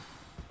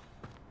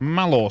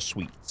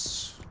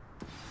 Mallowsweets.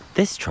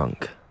 This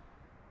trunk?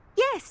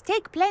 Yes,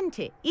 take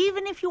plenty,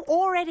 even if you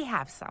already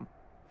have some.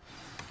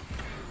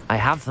 I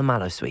have the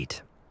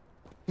Mallowsweet.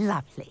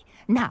 Lovely.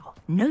 Now,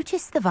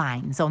 notice the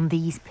vines on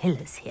these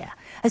pillars here,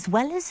 as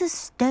well as a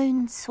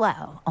stone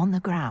swell on the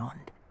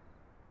ground.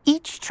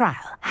 Each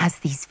trial has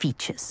these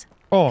features.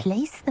 Oh,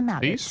 place the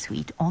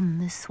Mallowsweet on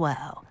the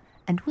swell,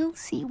 and we'll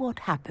see what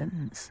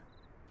happens.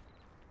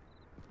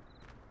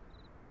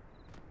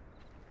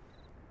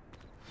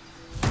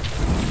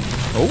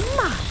 Oh?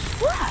 My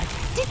word!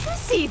 Did you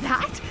see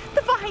that?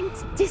 The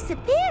vines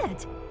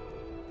disappeared.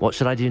 What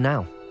should I do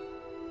now?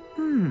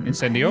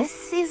 Incendio?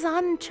 This is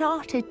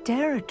uncharted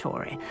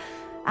territory.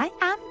 I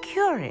am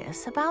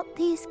curious about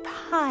these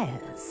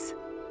pyres.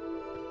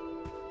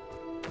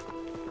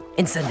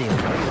 Incendio!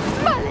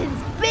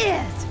 Merlin's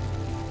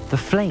beard! The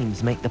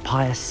flames make the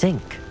pyre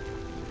sink.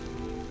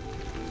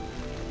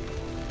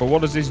 But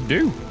what does this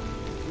do?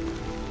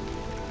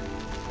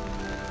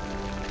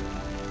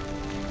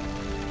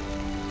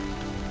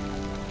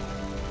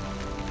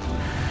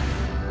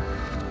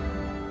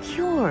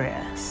 Curious.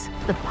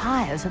 the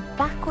pyres are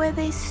back where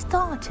they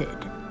started.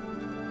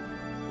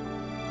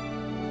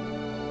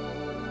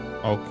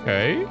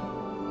 Okay.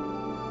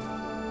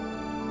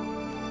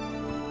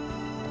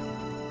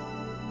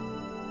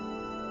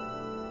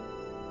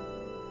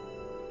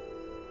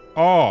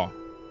 Oh.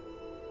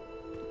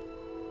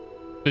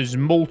 There's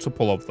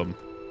multiple of them.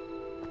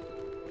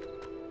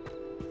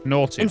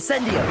 Naughty.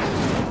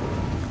 Incendio!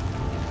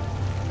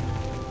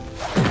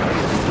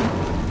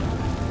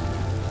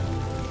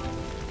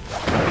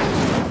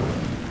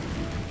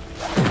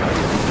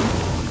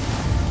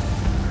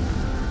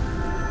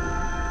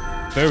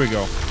 There we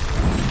go.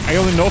 I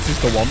only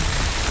noticed the one.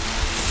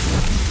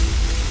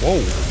 Whoa.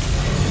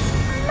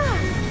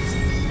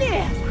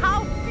 Yes,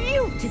 how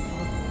beautiful!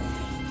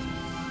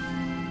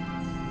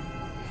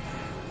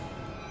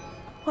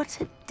 What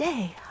a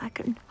day. I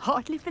can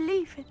hardly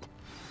believe it.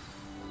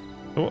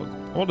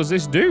 What does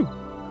this do?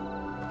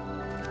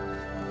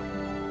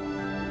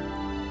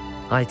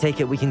 I take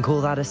it we can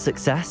call that a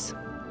success?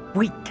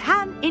 We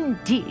can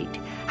indeed.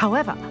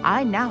 However,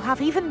 I now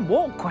have even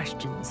more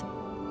questions.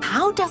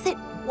 How does it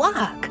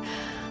work?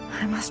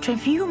 I must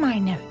review my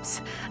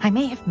notes. I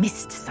may have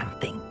missed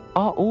something.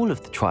 Are all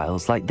of the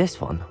trials like this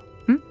one?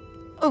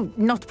 Oh,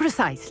 not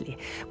precisely.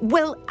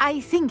 Well, I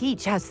think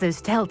each has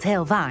those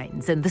telltale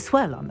vines and the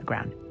swirl on the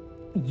ground.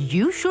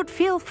 You should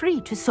feel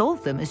free to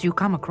solve them as you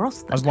come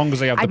across them. As long as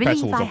they have the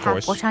petals, of course. I believe I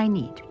have what I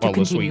need to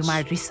continue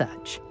my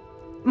research.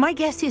 My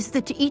guess is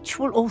that each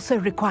will also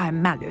require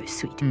mallow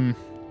sweet,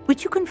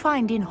 which you can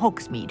find in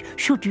Hogsmeade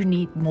should you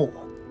need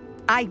more.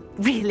 I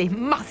really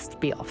must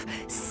be off.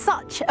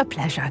 Such a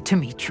pleasure to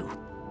meet you.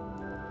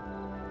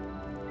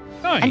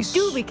 Nice. And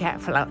do be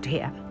careful out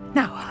here.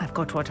 Now, I've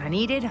got what I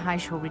needed. I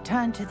shall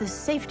return to the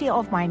safety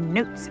of my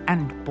notes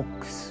and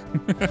books.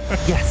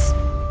 Yes.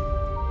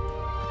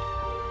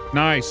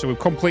 Nice, so we've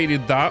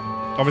completed that.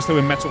 Obviously,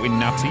 we met up with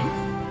Natty.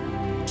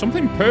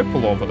 Something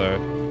purple over there.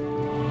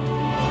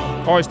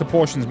 Oh, it's the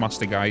Potions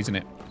Master guy, isn't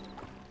it?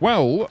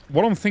 Well,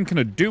 what I'm thinking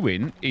of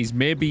doing is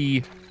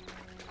maybe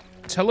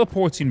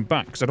teleporting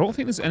back, because I don't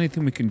think there's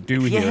anything we can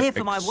do here. If you're here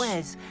for my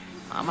wares,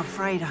 I'm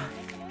afraid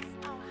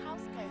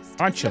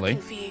Actually...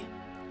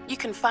 You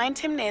can find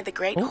him near the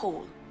Great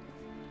Hall.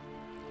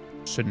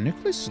 Sir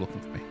Nicholas is looking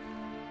for me.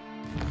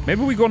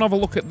 Maybe we go and have a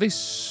look at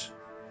this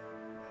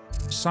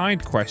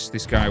side quest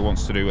this guy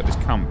wants to do at this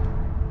camp.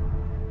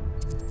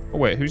 Oh,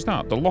 wait, who's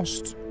that? The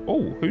Lost...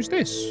 Oh, who's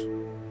this?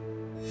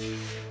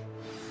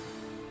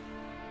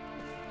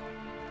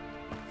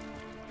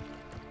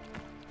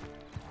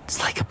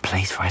 It's like a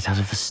place right out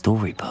of a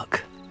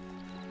storybook.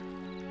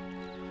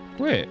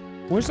 Wait,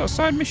 where's that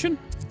side mission?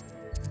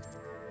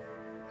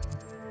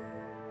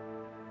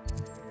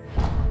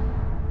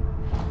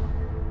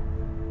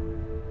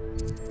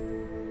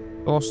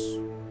 Lost.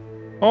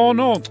 Oh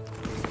no!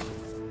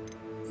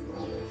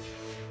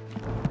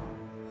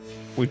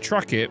 We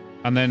track it,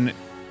 and then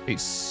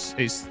it's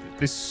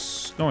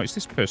this. No, it's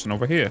this person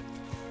over here.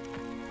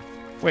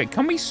 Wait,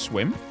 can we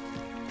swim?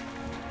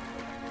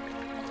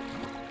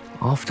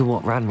 After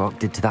what Ranrock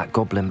did to that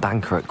goblin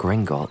banker at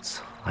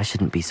Gringotts, I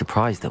shouldn't be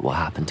surprised at what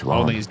happened to I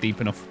don't Arn. think it's deep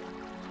enough.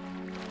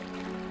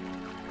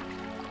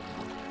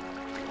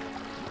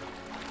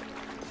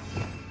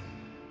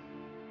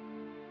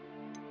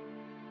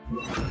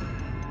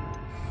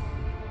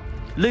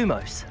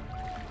 Lumos.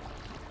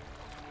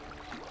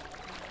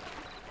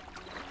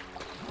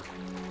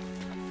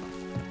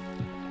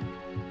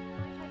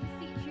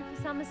 Beseech you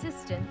for some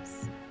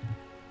assistance.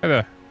 Hey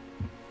there.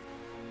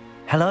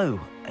 Hello.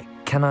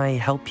 Can I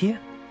help you?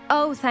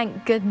 Oh,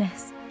 thank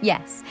goodness.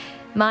 Yes.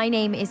 My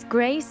name is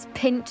Grace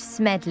Pinch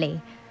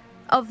Smedley.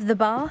 Of the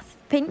Bath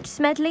Pinch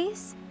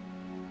Smedleys?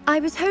 I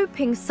was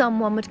hoping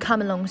someone would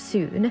come along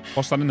soon.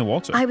 What's that in the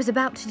water? I was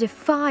about to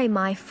defy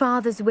my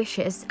father's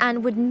wishes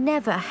and would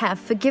never have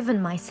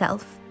forgiven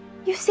myself.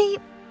 You see,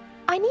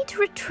 I need to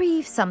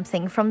retrieve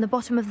something from the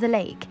bottom of the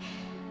lake.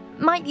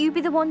 Might you be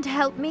the one to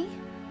help me?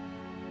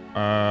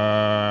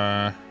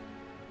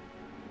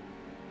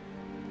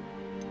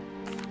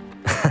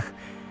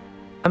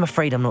 I'm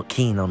afraid I'm not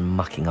keen on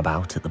mucking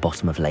about at the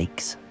bottom of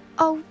lakes.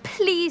 Oh,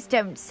 please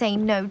don't say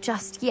no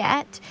just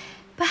yet.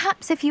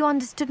 Perhaps if you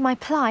understood my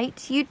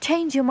plight, you'd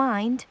change your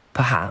mind.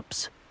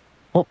 Perhaps.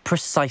 What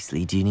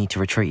precisely do you need to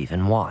retrieve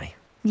and why?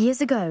 Years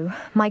ago,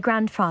 my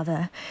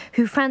grandfather,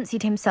 who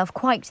fancied himself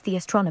quite the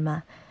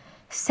astronomer,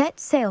 set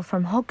sail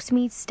from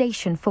Hogsmeade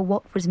Station for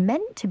what was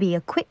meant to be a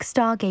quick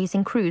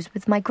stargazing cruise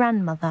with my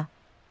grandmother.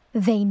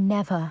 They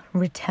never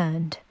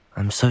returned.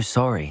 I'm so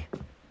sorry.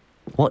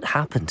 What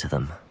happened to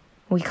them?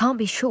 We can't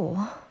be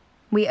sure.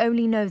 We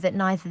only know that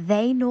neither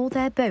they nor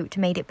their boat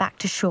made it back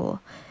to shore.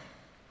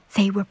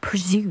 They were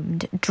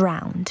presumed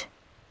drowned.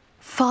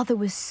 Father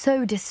was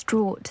so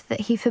distraught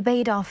that he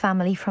forbade our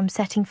family from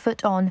setting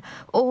foot on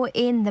or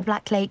in the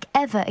Black Lake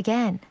ever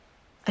again.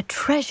 A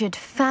treasured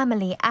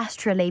family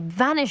astrolabe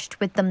vanished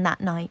with them that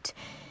night.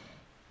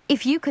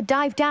 If you could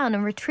dive down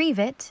and retrieve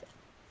it,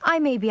 I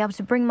may be able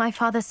to bring my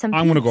father some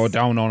I'm peace. going to go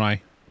down, aren't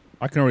I?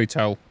 I can already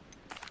tell.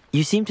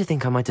 You seem to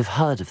think I might have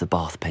heard of the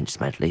Bath Pinch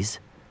Smedleys.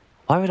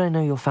 Why would I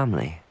know your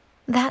family?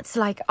 That's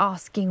like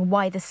asking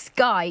why the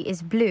sky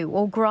is blue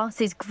or grass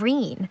is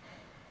green.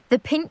 The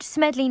Pinch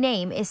Smedley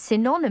name is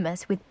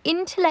synonymous with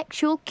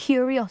intellectual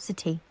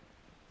curiosity.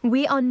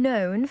 We are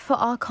known for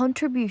our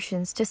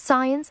contributions to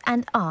science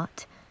and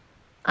art.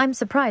 I'm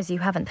surprised you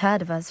haven't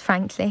heard of us,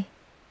 frankly.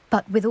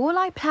 But with all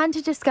I plan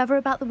to discover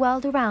about the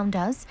world around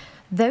us,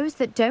 those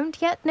that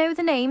don't yet know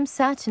the name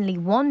certainly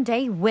one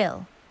day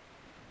will.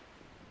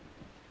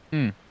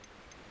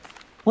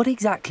 What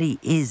exactly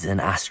is an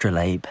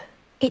astrolabe?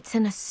 It's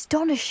an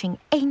astonishing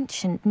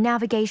ancient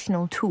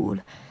navigational tool.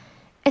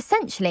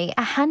 Essentially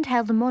a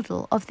handheld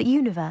model of the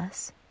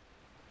universe.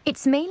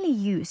 It's mainly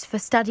used for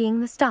studying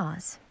the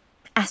stars,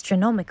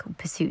 astronomical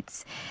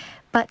pursuits,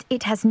 but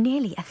it has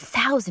nearly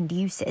 1,000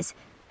 uses.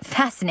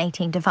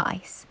 Fascinating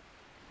device.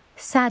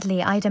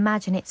 Sadly, I'd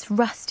imagine it's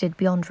rusted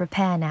beyond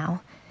repair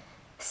now.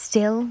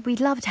 Still, we'd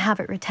love to have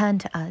it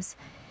returned to us.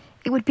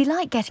 It would be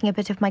like getting a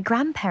bit of my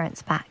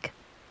grandparents back.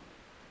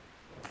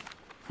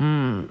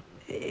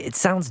 It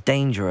sounds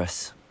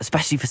dangerous,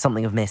 especially for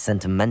something of mere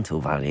sentimental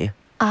value.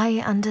 I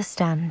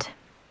understand.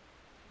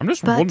 I'm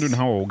just wondering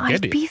how I'll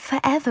get I'd be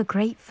forever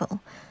grateful.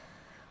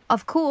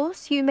 Of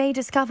course, you may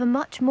discover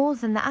much more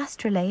than the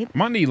astrolabe.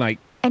 Might need, like...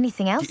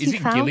 Anything else is you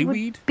it found gillyweed?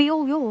 would be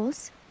all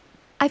yours.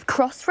 I've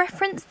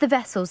cross-referenced the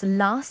vessel's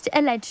last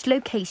alleged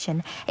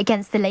location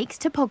against the lake's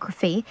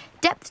topography,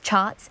 depth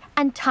charts,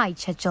 and tide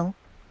schedule.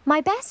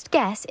 My best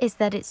guess is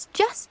that it's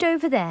just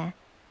over there,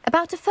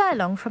 about a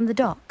furlong from the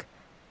dock.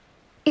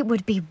 It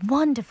would be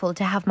wonderful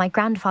to have my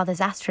grandfather's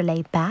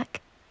astrolabe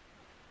back.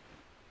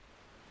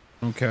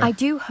 Okay. I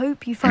do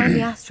hope you find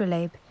the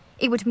astrolabe.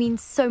 It would mean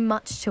so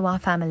much to our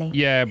family.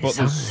 Yeah, but it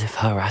sounds as if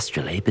her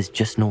astrolabe is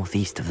just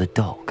northeast of the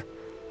dock.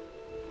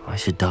 I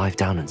should dive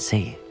down and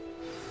see.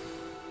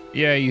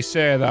 Yeah, you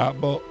say that,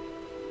 but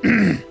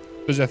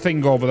there's a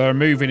thing over there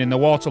moving in the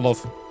water,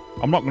 love.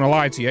 I'm not going to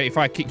lie to you. If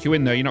I kick you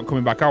in there, you're not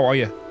coming back out, are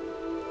you?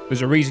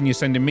 There's a reason you're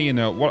sending me in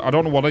there. What? I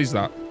don't know what is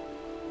that.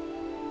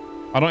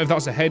 I don't know if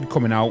that's a head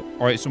coming out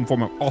or it's some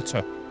form of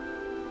otter.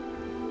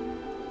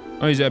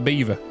 Or is it a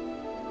beaver?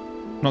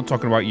 I'm not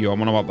talking about you.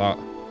 I'm on about that.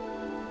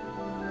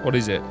 What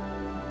is it?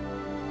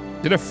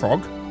 Is it a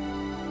frog?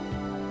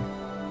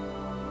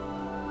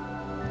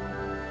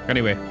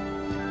 Anyway.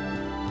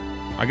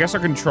 I guess I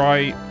can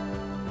try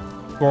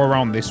go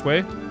around this way.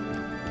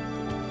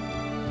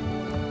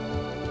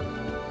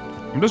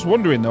 I'm just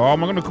wondering though,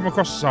 am I going to come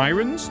across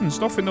sirens and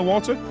stuff in the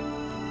water?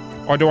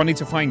 Or do I need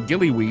to find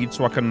gillyweed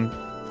so I can...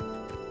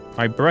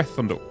 my breath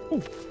under...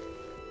 Ooh.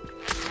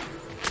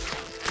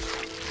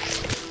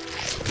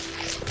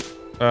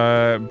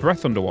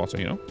 Breath underwater,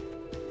 you know?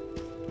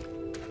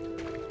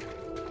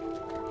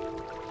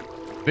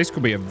 This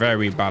could be a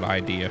very bad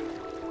idea.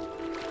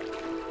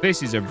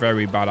 This is a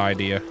very bad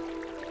idea.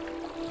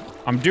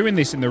 I'm doing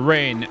this in the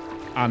rain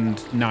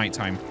and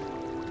nighttime.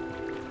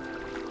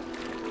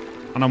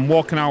 And I'm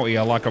walking out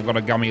here like I've got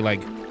a gammy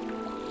leg.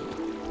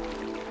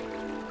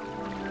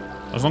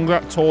 As long as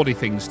that tawdy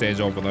thing stays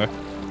over there,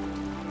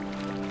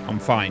 I'm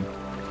fine.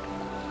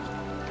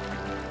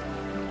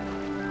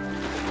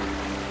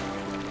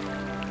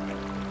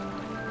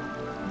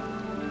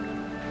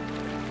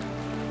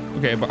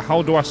 Okay, but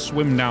how do I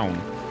swim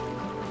down?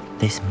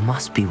 This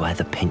must be where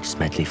the Pinch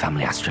Smedley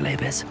family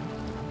astrolabe is.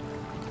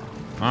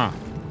 Ah.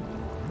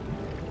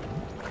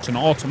 It's an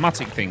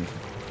automatic thing.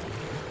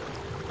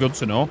 Good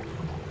to know.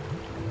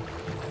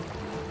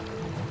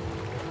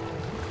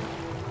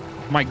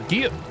 My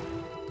gear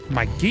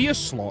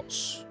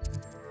slots.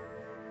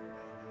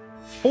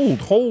 Hold.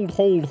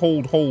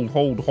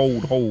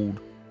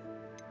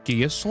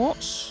 Gear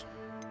slots?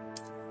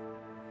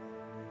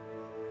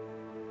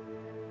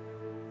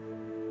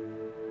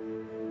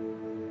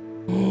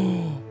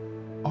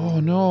 Oh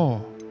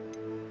no.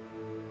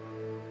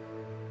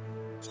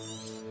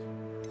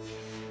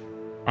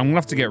 I'm gonna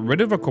have to get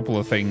rid of a couple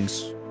of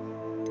things.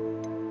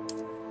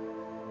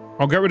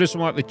 I'll get rid of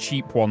some like the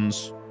cheap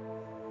ones.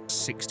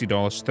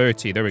 $60,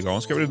 30. There we go.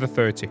 Let's get rid of the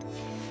 30.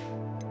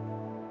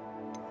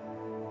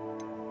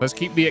 Let's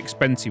keep the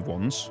expensive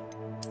ones.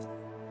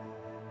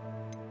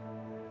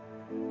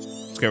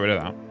 Let's get rid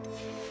of that.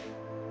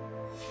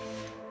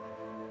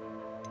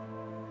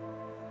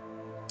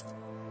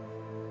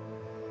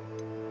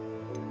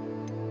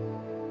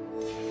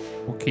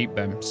 We'll keep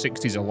them.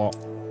 60's a lot.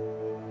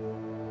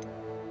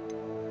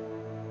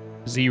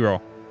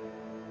 0.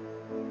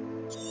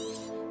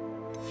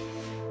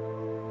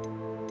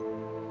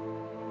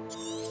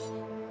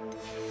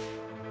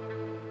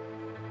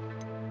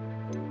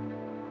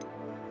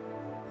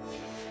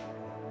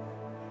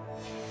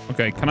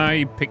 Okay, can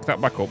I pick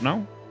that back up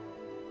now?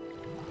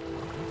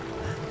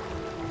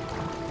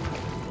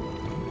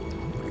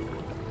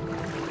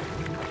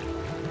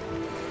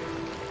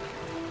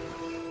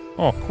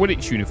 Oh,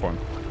 Quidditch uniform.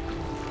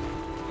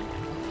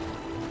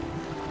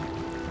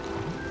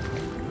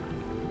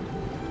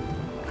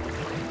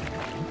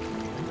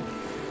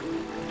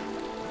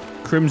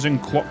 Crimson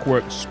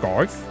clockwork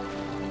scarf.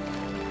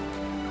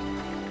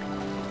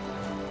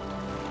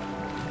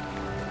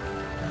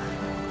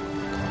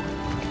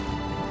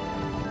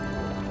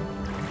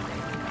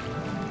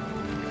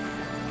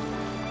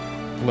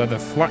 leather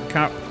flat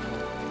cap.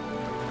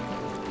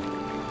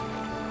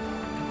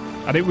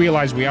 I didn't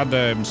realise we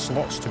had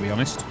slots, to be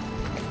honest.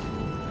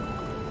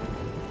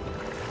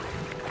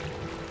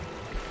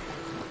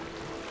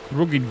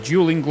 Rugged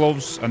dueling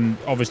gloves, and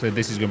obviously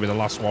this is going to be the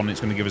last one.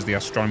 It's going to give us the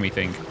astronomy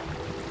thing.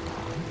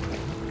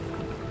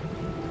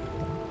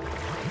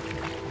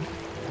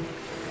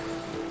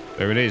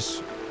 There it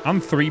is.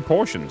 And 3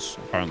 portions,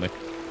 apparently.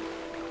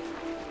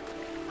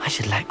 I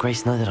should let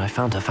Grace know that I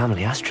found her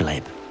family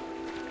astrolabe.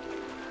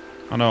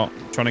 I know,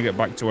 I'm trying to get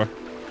back to her.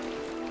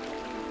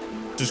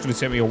 Just going to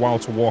take me a while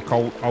to walk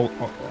out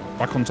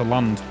back onto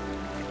land.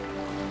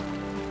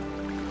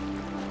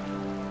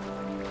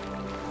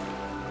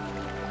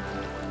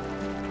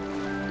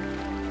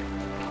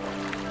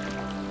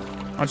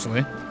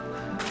 Actually.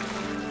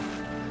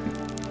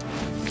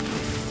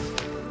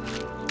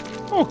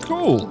 Oh,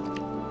 cool.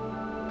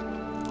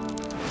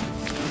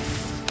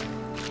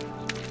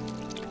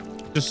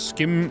 Just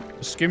skim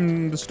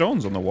the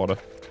stones on the water.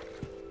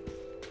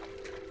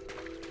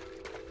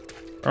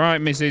 All right,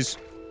 missus.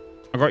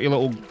 I got your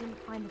little... Didn't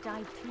find the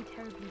dive too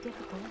terribly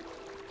difficult.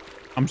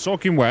 I'm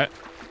soaking wet.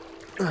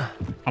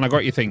 And I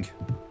got your thing.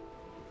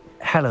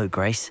 Hello,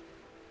 Grace.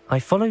 I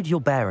followed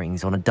your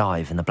bearings on a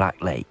dive in the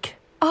Black Lake.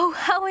 Oh,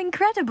 how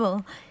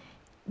incredible.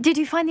 Did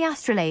you find the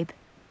astrolabe?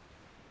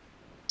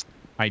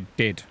 I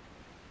did.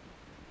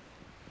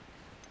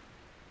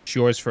 It's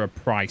yours for a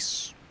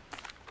price.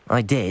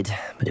 I did,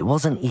 but it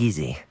wasn't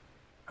easy.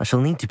 I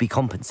shall need to be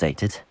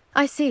compensated.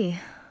 I see.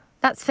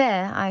 That's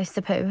fair, I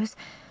suppose.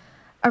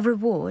 A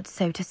reward,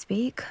 so to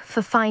speak,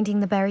 for finding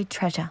the buried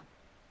treasure.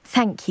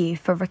 Thank you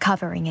for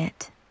recovering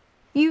it.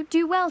 You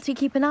do well to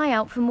keep an eye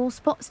out for more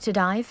spots to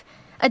dive.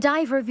 A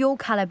diver of your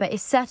caliber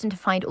is certain to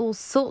find all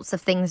sorts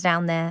of things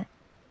down there.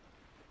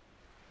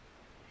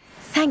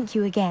 Thank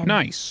you again.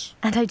 Nice.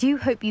 And I do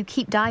hope you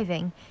keep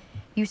diving.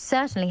 You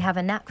certainly have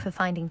a knack for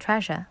finding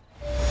treasure.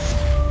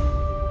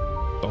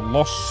 The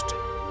lost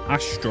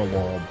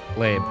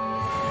astrolabe.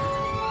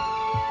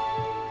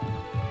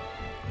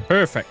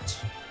 Perfect.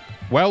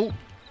 Well,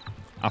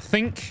 I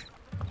think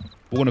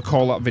we're going to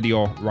call that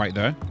video right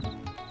there.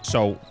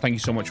 So, thank you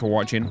so much for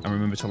watching. And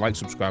remember to like,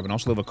 subscribe, and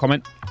also leave a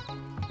comment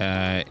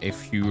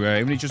if you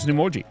even just an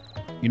emoji.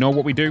 You know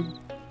what we do.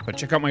 But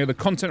check out my other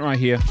content right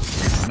here.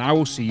 And I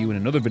will see you in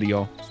another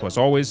video. So, as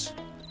always,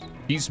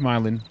 keep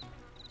smiling.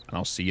 And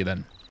I'll see you then.